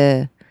it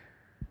to.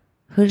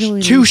 Who did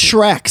we? Two lose?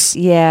 Shreks,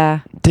 Yeah,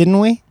 didn't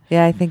we?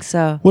 yeah, I think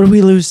so. What did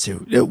we lose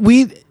to?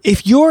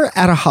 If you're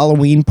at a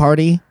Halloween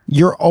party,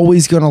 you're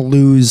always going to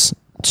lose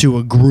to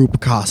a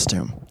group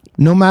costume,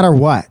 no matter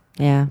what,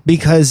 Yeah.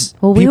 because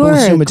Well, we people were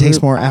assume a it takes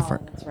group- more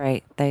effort. That's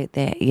right.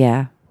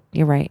 Yeah,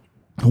 you're right.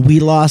 We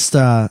lost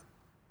a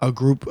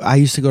group. I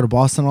used to go to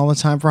Boston all the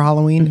time for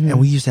Halloween, and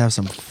we used to have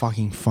some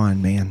fucking fun,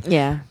 man.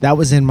 Yeah. That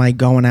was in my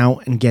going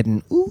out and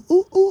getting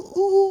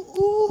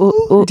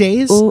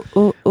days. Ooh,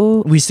 ooh,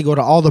 ooh. We used to go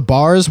to all the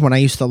bars when I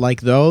used to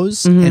like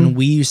those, and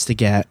we used to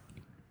get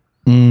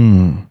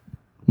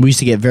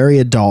very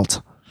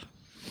adult,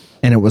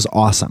 and it was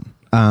awesome.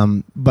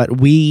 But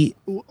we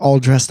all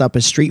dressed up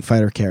as Street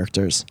Fighter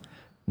characters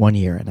one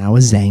year, and I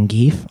was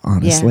Zangief,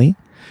 honestly,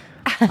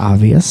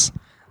 obvious.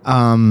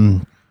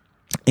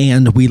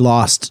 And we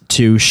lost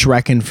to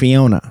Shrek and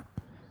Fiona,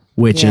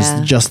 which is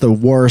Yeah. just the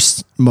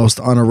worst, most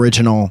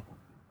unoriginal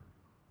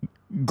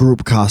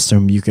group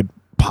costume you could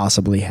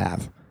possibly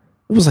have.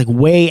 It was like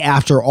way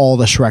after all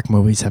the Shrek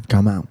movies have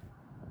come out.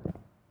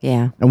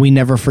 Yeah. And we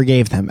never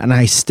forgave them. And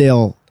I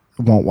still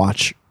won't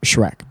watch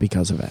Shrek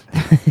because of it.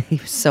 He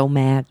was so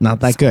mad. Not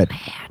that So good.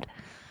 mad.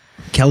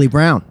 Kelly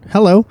Brown.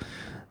 Hello.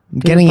 I'm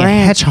getting a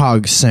Brown.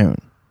 hedgehog soon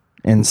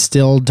and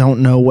still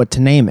don't know what to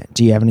name it.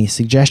 Do you have any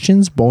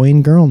suggestions? Boy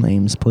and girl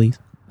names, please.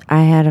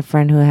 I had a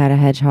friend who had a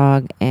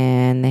hedgehog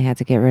and they had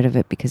to get rid of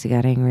it because he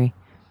got angry.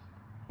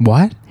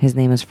 What? His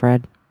name was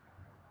Fred.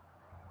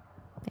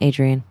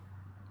 Adrian.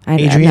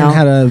 Adrian no.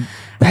 had a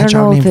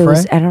hedgehog named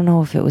Fred? I don't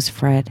know if it was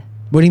Fred.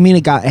 What do you mean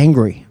it got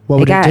angry? What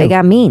would it do? It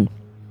got mean.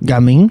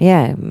 Got mean?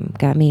 Yeah,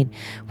 got mean.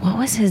 What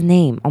was his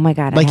name? Oh my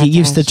god! Like it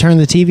used to turn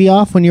the TV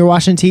off when you were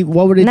watching TV?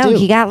 What would it do? No,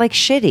 he got like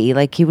shitty.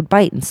 Like he would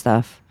bite and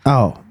stuff.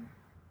 Oh.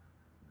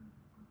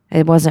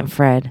 It wasn't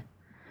Fred.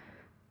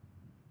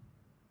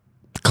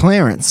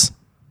 Clarence.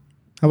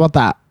 How about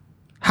that?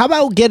 How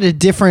about get a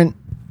different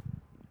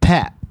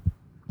pet,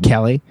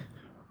 Kelly?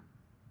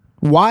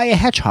 Why a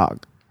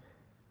hedgehog?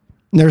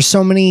 There's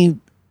so many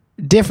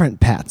different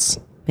pets.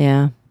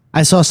 Yeah,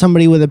 I saw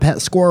somebody with a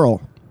pet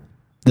squirrel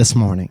this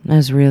morning. that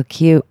was real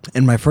cute.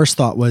 And my first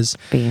thought was,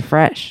 Being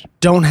fresh.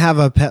 don't have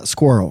a pet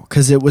squirrel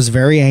because it was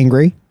very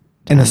angry.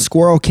 And a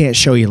squirrel can't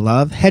show you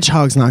love.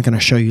 Hedgehog's not going to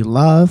show you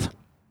love.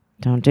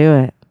 Don't do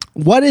it.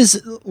 What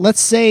is,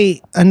 let's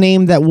say, a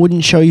name that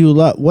wouldn't show you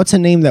love? What's a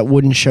name that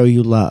wouldn't show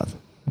you love?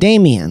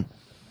 Damien.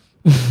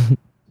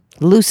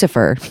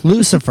 Lucifer.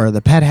 Lucifer,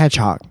 the pet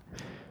hedgehog.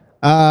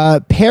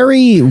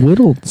 Perry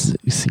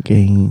Whittlesgaze.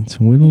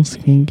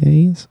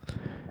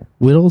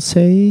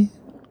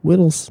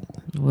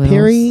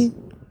 Perry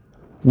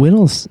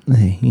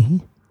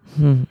Whittlesay.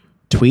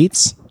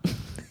 Tweets.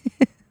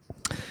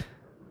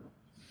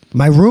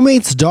 My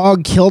roommate's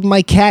dog killed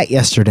my cat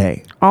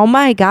yesterday. Oh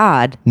my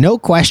god. No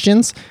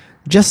questions,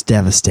 just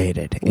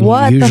devastated. And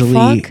What you the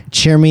usually fuck?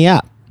 cheer me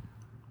up.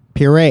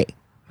 Pire,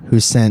 who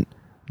sent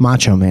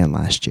Macho Man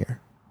last year.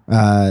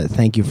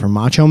 Thank you for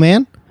Macho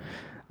Man.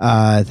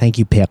 Thank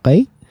you,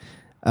 Pire.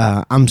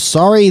 I'm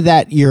sorry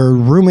that your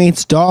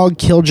roommate's dog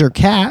killed your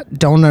cat.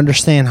 Don't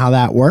understand how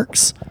that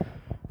works.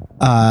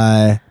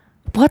 What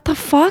the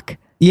fuck?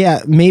 Yeah,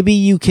 maybe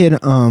you could,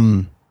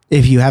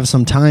 if you have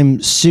some time,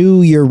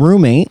 sue your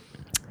roommate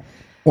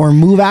or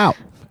move out.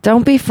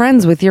 Don't be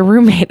friends with your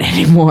roommate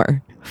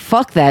anymore.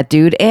 Fuck that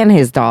dude and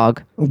his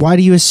dog. Why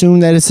do you assume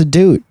that it's a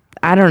dude?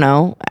 I don't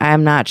know.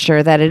 I'm not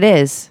sure that it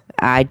is.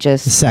 I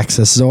just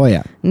Sexist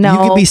Zoya. No.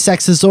 You could be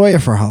sexist Zoya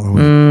for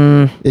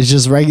Halloween. It's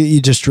just regular.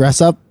 You just dress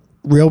up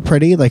real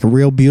pretty, like a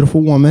real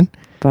beautiful woman.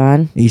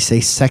 fun. And you say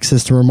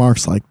sexist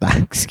remarks like that.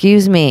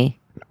 Excuse me.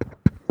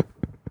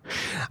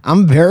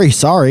 I'm very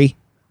sorry.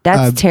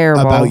 That's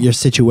terrible. About your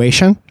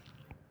situation.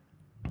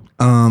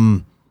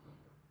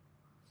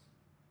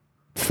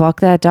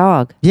 Fuck that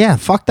dog. Yeah,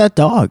 fuck that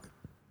dog.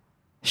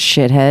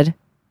 Shithead.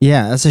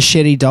 Yeah, that's a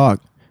shitty dog.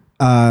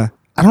 I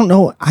don't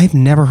know. I've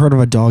never heard of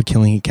a dog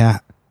killing a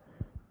cat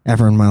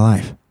ever in my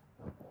life.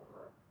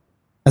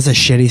 That's a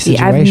shitty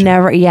situation.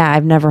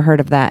 I've never heard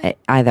of that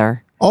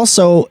either.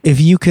 Also, if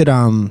you could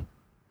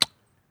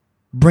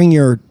bring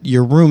your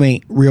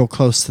roommate real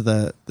close to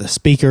the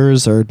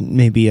speakers or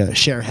maybe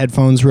share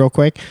headphones real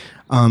quick,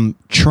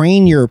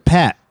 train your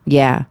pet.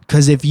 Yeah.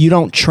 Because if you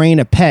don't train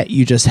a pet,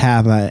 you just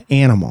have an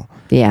animal.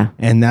 Yeah.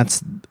 And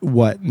that's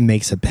what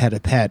makes a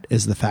pet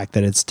is the fact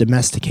that it's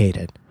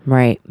domesticated.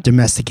 Right.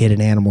 Domesticated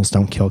animals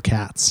don't kill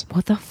cats.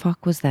 What the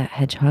fuck was that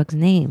hedgehog's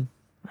name?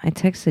 I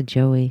texted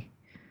Joey.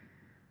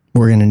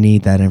 We're going to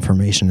need that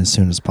information as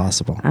soon as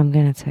possible. I'm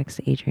going to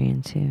text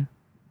Adrian too.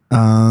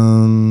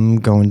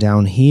 Going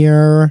down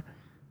here.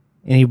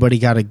 Anybody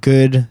got a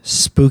good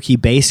spooky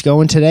bass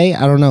going today?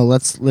 I don't know.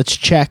 Let's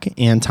check,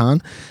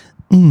 Anton.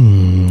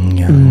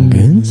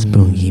 Good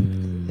spooky.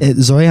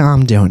 Zoya,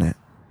 I'm doing it.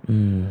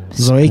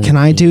 Zoe, can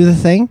I do the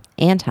thing?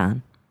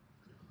 Anton.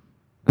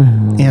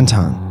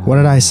 Anton. What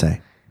did I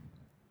say?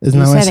 Isn't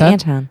You that what I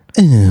said said? Anton.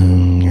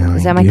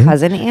 Is that my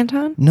cousin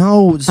Anton?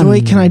 No,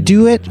 Zoe, can I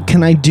do it?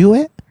 Can I do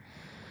it?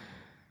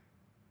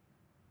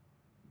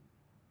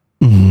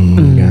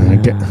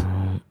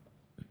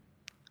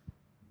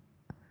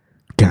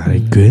 Got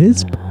it good.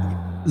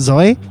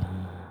 Zoe?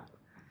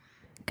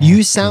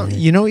 You sound,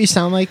 you know what you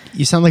sound like?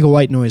 You sound like a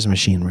white noise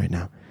machine right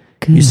now.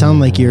 You sound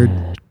like you're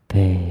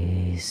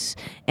Bass.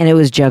 And it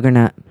was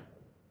Juggernaut.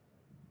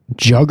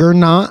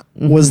 Juggernaut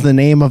was the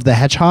name of the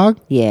hedgehog?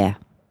 Yeah.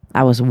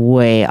 I was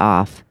way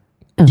off.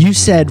 You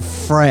said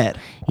Fred.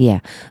 Yeah.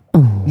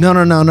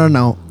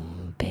 No.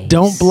 Bass.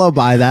 Don't blow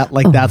by that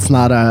like that's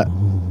not a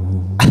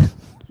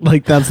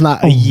like that's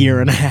not a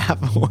year and a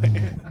half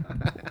away.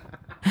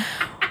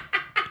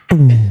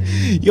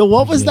 Yo,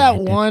 what was that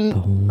one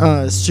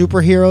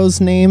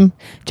superhero's name?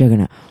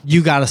 Juggernaut.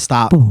 You gotta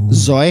stop.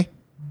 Zoe?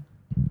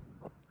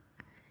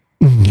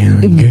 I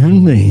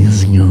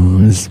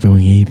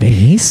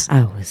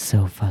was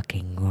so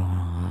fucking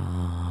wrong.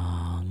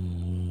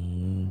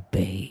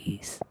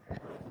 Bass.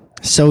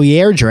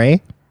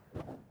 Soyerdre.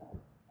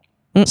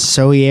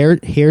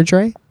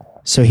 Soyerdre?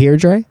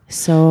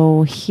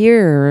 So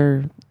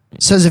here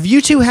Says, if you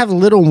two have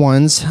little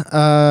ones,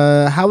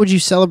 how would you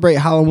celebrate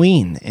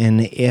Halloween?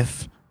 And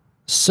if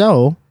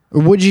so,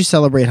 or would you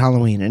celebrate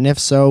Halloween? And if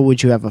so,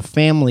 would you have a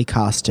family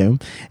costume?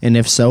 And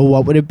if so,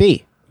 what would it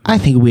be? I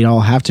think we'd all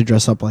have to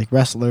dress up like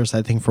wrestlers,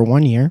 I think, for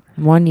 1 year.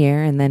 1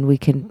 year, and then we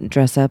can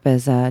dress up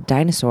as a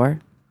dinosaur.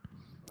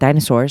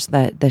 Dinosaurs,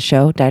 the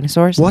show,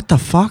 Dinosaurs. What the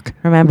fuck?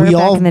 Remember we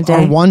back all in the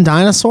day? are one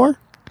dinosaur?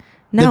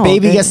 No, the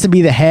baby gets to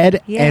be the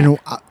head, Yeah. and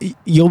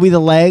you'll be the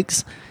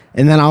legs,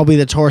 and then I'll be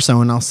the torso,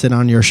 and I'll sit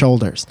on your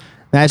shoulders.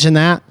 Imagine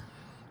that.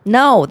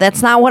 No,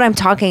 that's not what I'm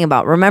talking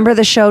about. Remember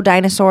the show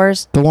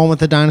Dinosaurs? The one with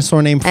the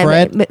dinosaur named And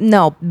Fred?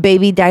 no,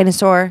 baby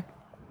dinosaur.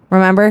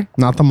 Remember?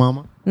 Not the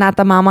mama. Not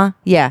the mama?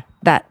 Yeah,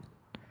 that.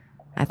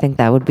 I think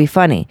that would be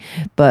funny.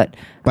 But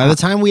By the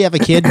time we have a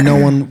kid, no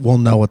one will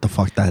know what the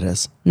fuck that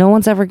is. no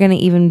one's ever going to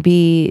even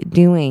be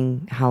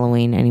doing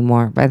Halloween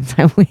anymore by the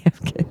time we have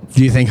kids.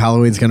 Do you think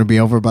Halloween's going to be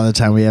over by the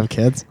time we have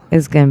kids?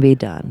 It's going to be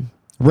done.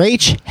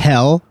 Rach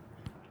Hell,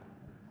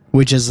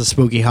 which is a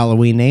spooky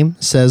Halloween name,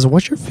 says,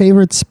 what's your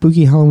favorite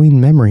spooky Halloween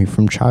memory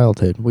from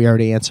childhood? We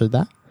already answered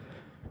that.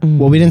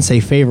 Well, we didn't say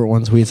favorite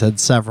ones. We said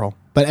several.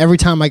 But every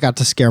time I got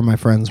to scare my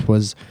friends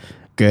was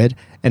good.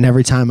 And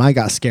every time I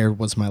got scared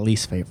was my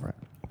least favorite.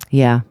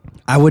 Yeah.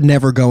 I would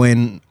never go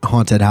in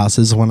haunted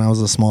houses when I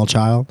was a small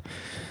child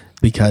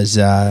because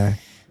I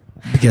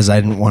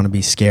didn't want to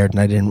be scared and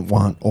I didn't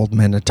want old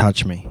men to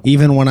touch me.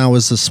 Even when I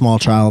was a small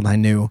child, I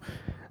knew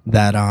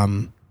that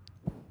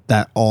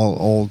that all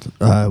old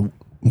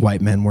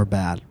white men were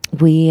bad.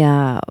 We,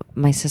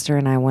 my sister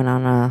and I went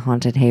on a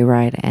haunted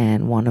hayride,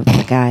 and one of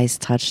the guys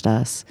touched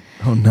us,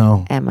 Oh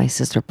no! and my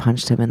sister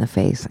punched him in the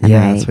face, and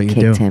Yeah, I that's what you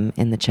kicked do. him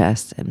in the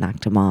chest and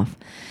knocked him off.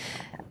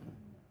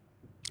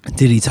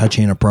 Did he touch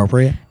you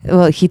inappropriate?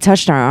 Well, he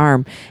touched our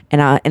arm,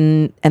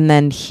 and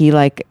then he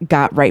like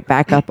got right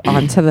back up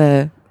onto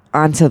the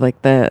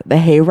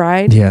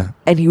hayride. Yeah.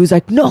 And he was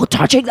like, "No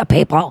touching the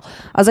people."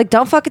 I was like,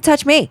 "Don't fucking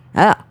touch me."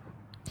 Ah.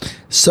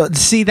 So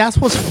see, that's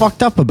what's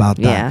fucked up about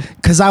that. Yeah.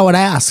 Because I would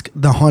ask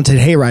the haunted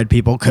hayride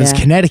people, because Yeah.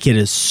 Connecticut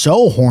is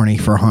so horny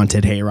for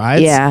haunted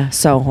hayrides. Yeah,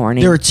 so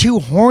horny. They're too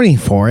horny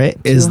for it.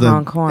 Is Two the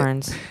honk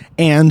horns.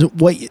 And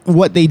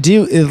what they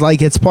do is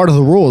like it's part of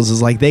the rules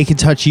is like they can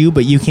touch you,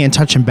 but you can't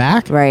touch them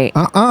back. Right.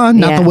 Not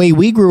Yeah. the way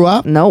we grew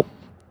up. Nope.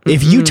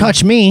 If you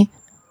touch me,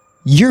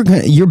 your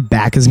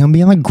back is gonna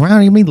be on the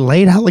ground. You're gonna be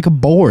laid out like a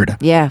board.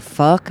 Yeah,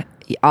 fuck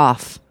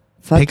off.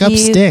 Fuck Pick up you.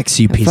 sticks,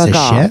 you piece Fuck of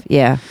off. shit.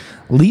 Yeah.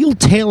 Leal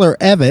Taylor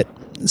Evett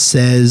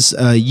says,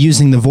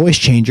 using the voice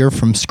changer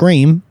from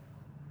Scream,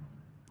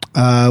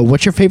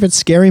 what's your favorite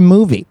scary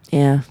movie?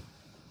 Yeah.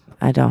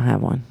 I don't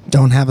have one.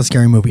 Don't have a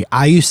scary movie.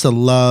 I used to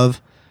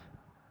love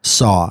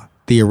Saw.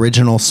 The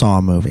original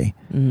Saw movie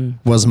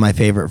was my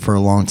favorite for a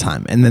long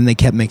time. And then they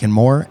kept making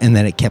more, and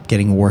then it kept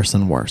getting worse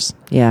and worse.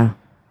 Yeah.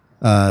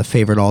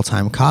 Favorite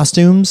all-time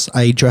costumes.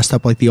 I dressed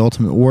up like the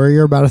Ultimate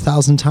Warrior about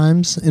 1,000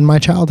 times in my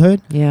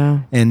childhood. Yeah.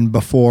 And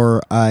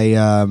before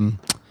I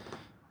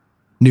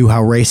knew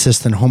how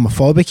racist and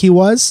homophobic he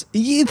was,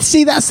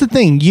 see, that's the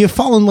thing. You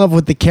fall in love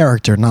with the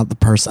character, not the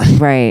person.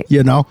 Right.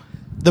 You know?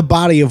 The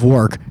body of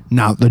work,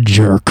 not the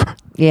jerk.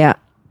 Yeah.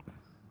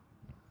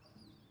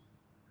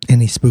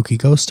 Any spooky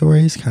ghost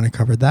stories? Kind of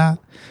covered that.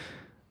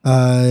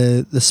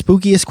 The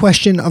spookiest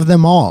question of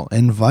them all.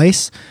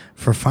 Advice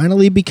for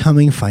finally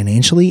becoming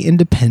financially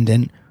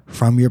independent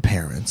from your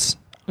parents.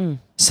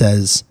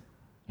 Says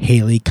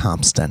Haley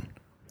Compston.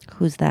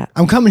 Who's that?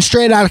 I'm coming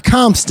straight out of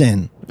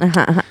Compston.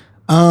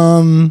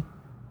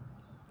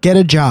 Get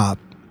a job.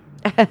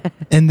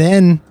 And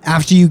then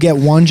after you get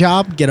one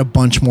job, get a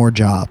bunch more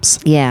jobs.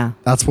 Yeah.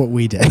 That's what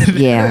we did.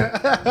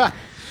 Yeah.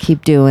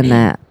 Keep doing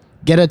that.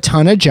 Get a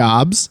ton of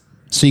jobs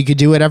so you could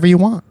do whatever you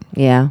want.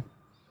 Yeah.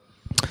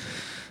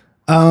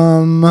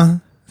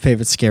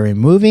 Favorite scary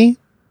movie?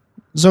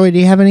 Zoe, do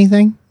you have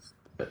anything?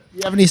 Do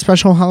you have any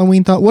special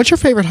Halloween thought? What's your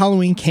favorite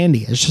Halloween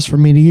candy? It's just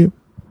from me to you.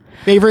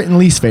 Favorite and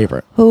least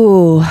favorite.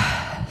 Ooh.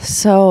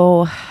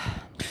 So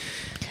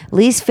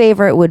least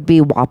favorite would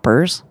be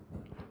Whoppers.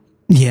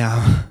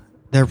 Yeah,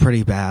 they're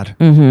pretty bad.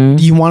 Do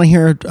you want to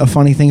hear a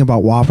funny thing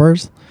about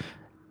Whoppers?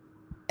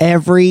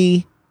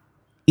 Every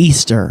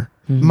Easter,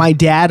 my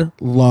dad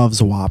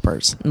loves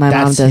Whoppers. My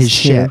mom That's does his too.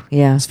 shit.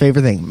 Yeah. His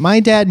favorite thing. My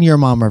dad and your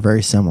mom are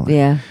very similar.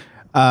 Yeah.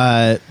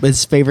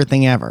 His favorite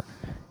thing ever.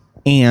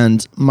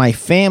 And my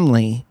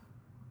family,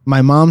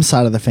 my mom's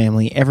side of the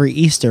family, every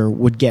Easter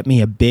would get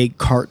me a big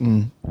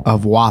carton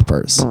of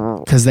Whoppers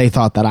because they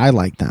thought that I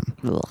liked them.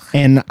 Ugh.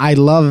 And I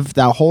love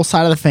that whole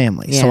side of the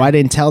family. So Yeah. I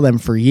didn't tell them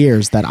for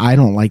years that I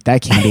don't like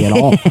that candy at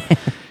all.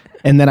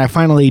 And then I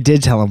finally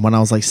did tell them when I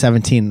was like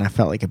 17 and I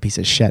felt like a piece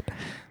of shit.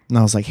 And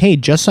I was like, hey,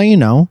 just so you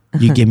know,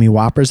 you give me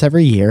Whoppers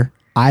every year.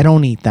 I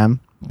don't eat them,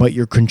 but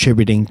you're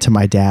contributing to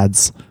my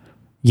dad's,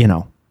 you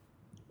know,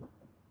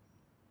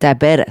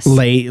 Diabetes.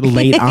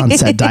 late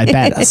onset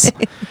diabetes.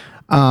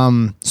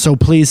 So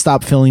please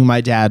stop filling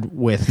my dad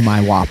with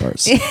my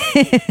Whoppers.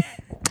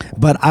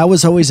 But I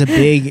was always a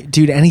big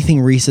dude.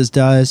 Anything Reese's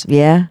does,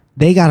 Yeah.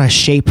 they got a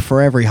shape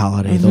for every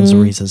holiday. Those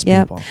Reese's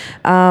Yep. people.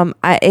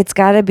 It's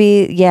got to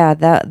be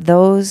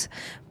those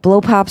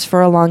Blow pops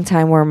for a long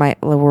time were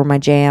my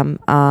jam.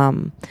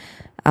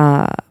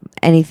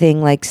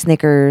 Anything like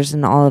Snickers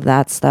and all of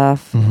that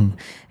stuff.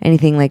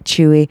 Anything like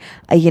chewy.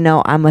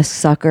 I'm a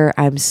sucker.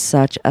 I'm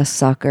such a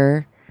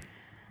sucker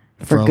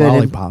For a good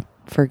lollipop.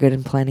 for Good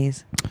and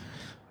Plenty's.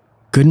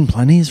 Good and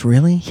Plenty's,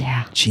 really?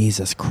 Yeah.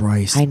 Jesus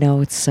Christ. I know,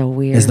 it's so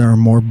weird. Is there a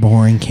more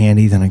boring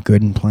candy than a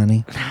Good and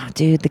Plenty? Oh,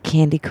 dude, the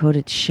candy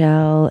coated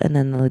shell and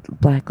then the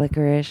black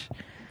licorice.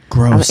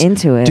 Gross. I'm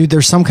into it. Dude,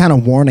 there's some kind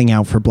of warning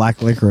out for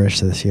black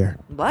licorice this year.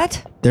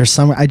 What?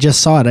 I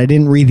just saw it. I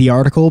didn't read the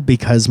article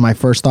because my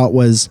first thought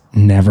was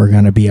never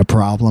going to be a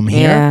problem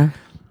here. Yeah.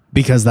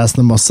 Because that's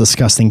the most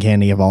disgusting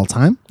candy of all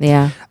time.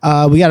 Yeah.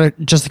 We got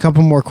just a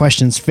couple more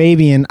questions.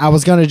 Fabian, I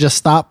was going to just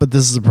stop, but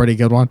this is a pretty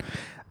good one.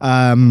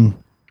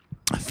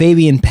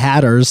 Fabian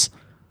Patters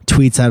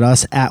tweets at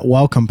us at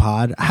Welcome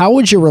Pod. How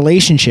would your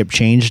relationship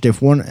change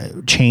if one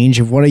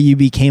of you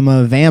became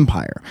a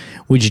vampire?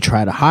 Would you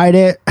try to hide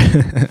it,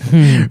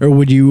 or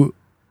would you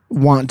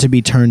want to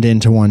be turned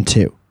into one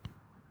too?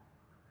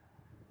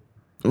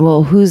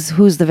 Well,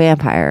 who's the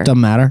vampire? Doesn't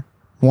matter.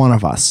 One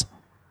of us.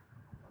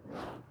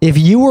 If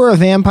you were a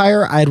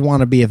vampire, I'd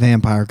want to be a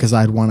vampire because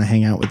I'd want to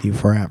hang out with you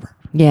forever.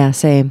 Yeah,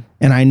 same.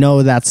 And I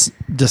know that's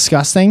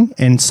disgusting,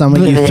 and some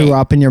of you threw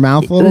up in your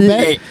mouth a little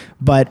bit,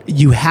 but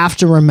you have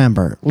to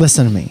remember,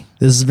 listen to me.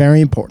 This is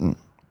very important.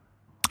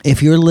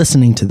 If you're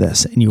listening to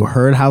this and you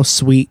heard how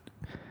sweet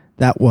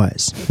that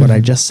was, what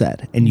I just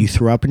said, and you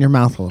threw up in your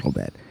mouth a little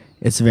bit,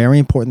 it's very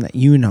important that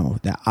you know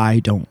that I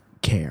don't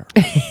care.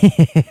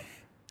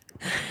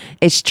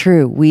 It's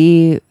true.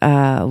 We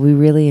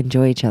really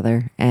enjoy each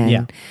other,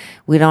 and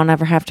we don't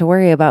ever have to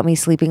worry about me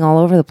sleeping all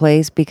over the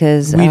place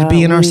because we'd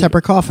be in our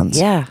separate coffins.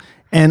 Yeah.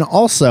 And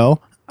also,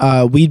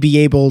 we'd be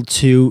able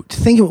to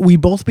think we'd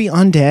both be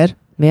undead.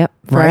 Yep.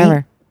 Forever.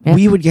 Right? Yep.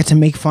 We would get to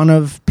make fun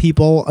of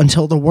people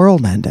until the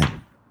world ended.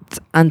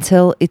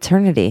 Until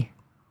eternity.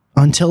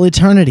 Until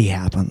eternity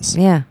happens.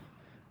 Yeah.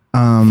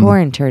 For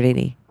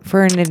eternity.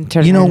 For an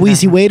eternity. You know,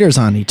 Wheezy Waiter's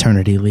on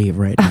eternity leave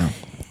right now.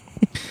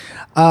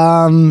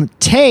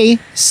 Tay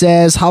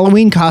says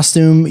Halloween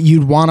costume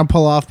you'd want to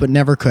pull off but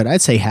never could.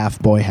 I'd say half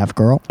boy, half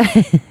girl.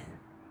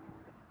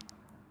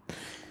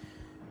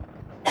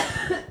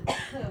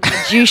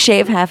 Did you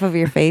shave half of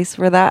your face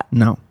for that?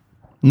 No,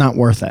 not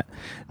worth it.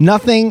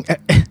 Nothing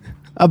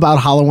about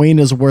Halloween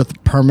is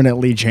worth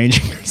permanently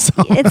changing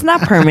yourself. It's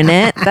not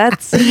permanent.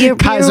 That's your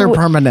Kaiser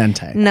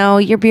Permanente. No,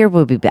 your beard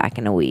will be back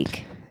in a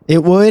week.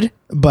 It would,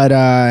 but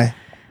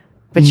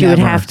you would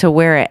never. have to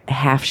wear it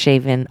half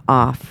shaven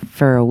off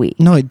for a week.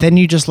 No, then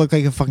you just look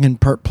like a fucking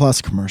Pert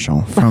Plus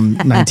commercial from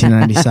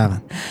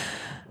 1997.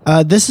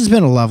 This has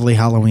been a lovely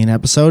Halloween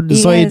episode.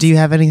 Zoya, do you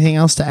have anything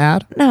else to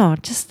add? No,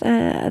 just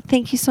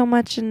thank you so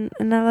much, and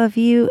I love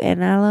you,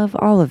 and I love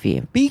all of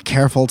you. Be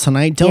careful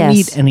tonight. Don't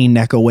eat any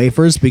Necco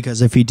wafers,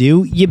 because if you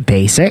do, you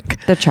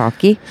basic. They're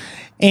chalky.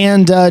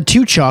 And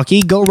too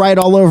chalky. Go right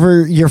all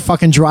over your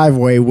fucking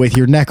driveway with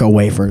your Necco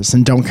wafers,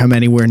 and don't come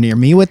anywhere near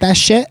me with that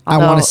shit. I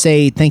want to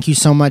say thank you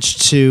so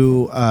much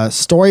to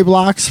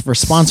Storyblocks for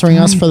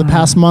sponsoring us for the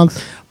past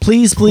month.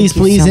 Please,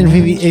 and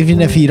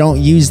even if you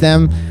don't use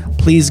them,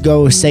 please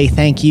go say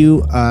thank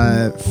you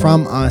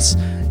from us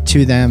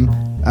to them.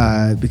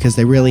 Because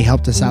they really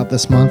helped us out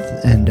this month,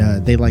 and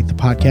they like the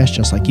podcast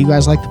just like you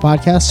guys like the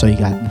podcast, so you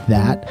got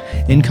that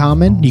in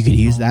common. You could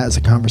use that as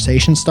a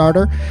conversation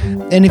starter.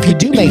 And if you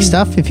do make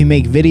stuff, if you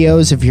make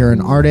videos, if you're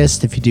an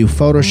artist, if you do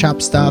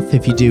Photoshop stuff,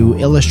 if you do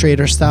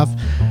Illustrator stuff,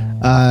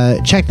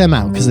 check them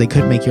out, because they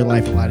could make your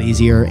life a lot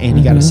easier. And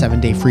you got a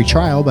 7-day free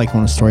trial by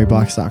going to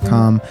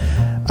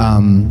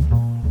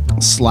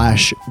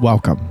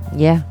storyblocks.com/welcome.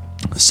 Yeah.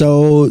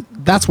 So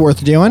that's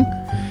worth doing.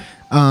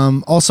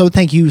 Also,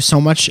 thank you so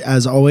much,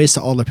 as always,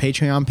 to all the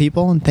Patreon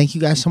people, and thank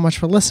you guys so much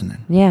for listening.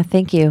 Yeah,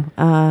 thank you.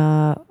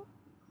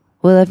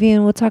 We love you,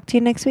 and we'll talk to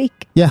you next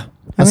week. Yeah,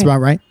 that's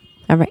about right.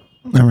 All right.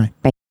 All right. Bye.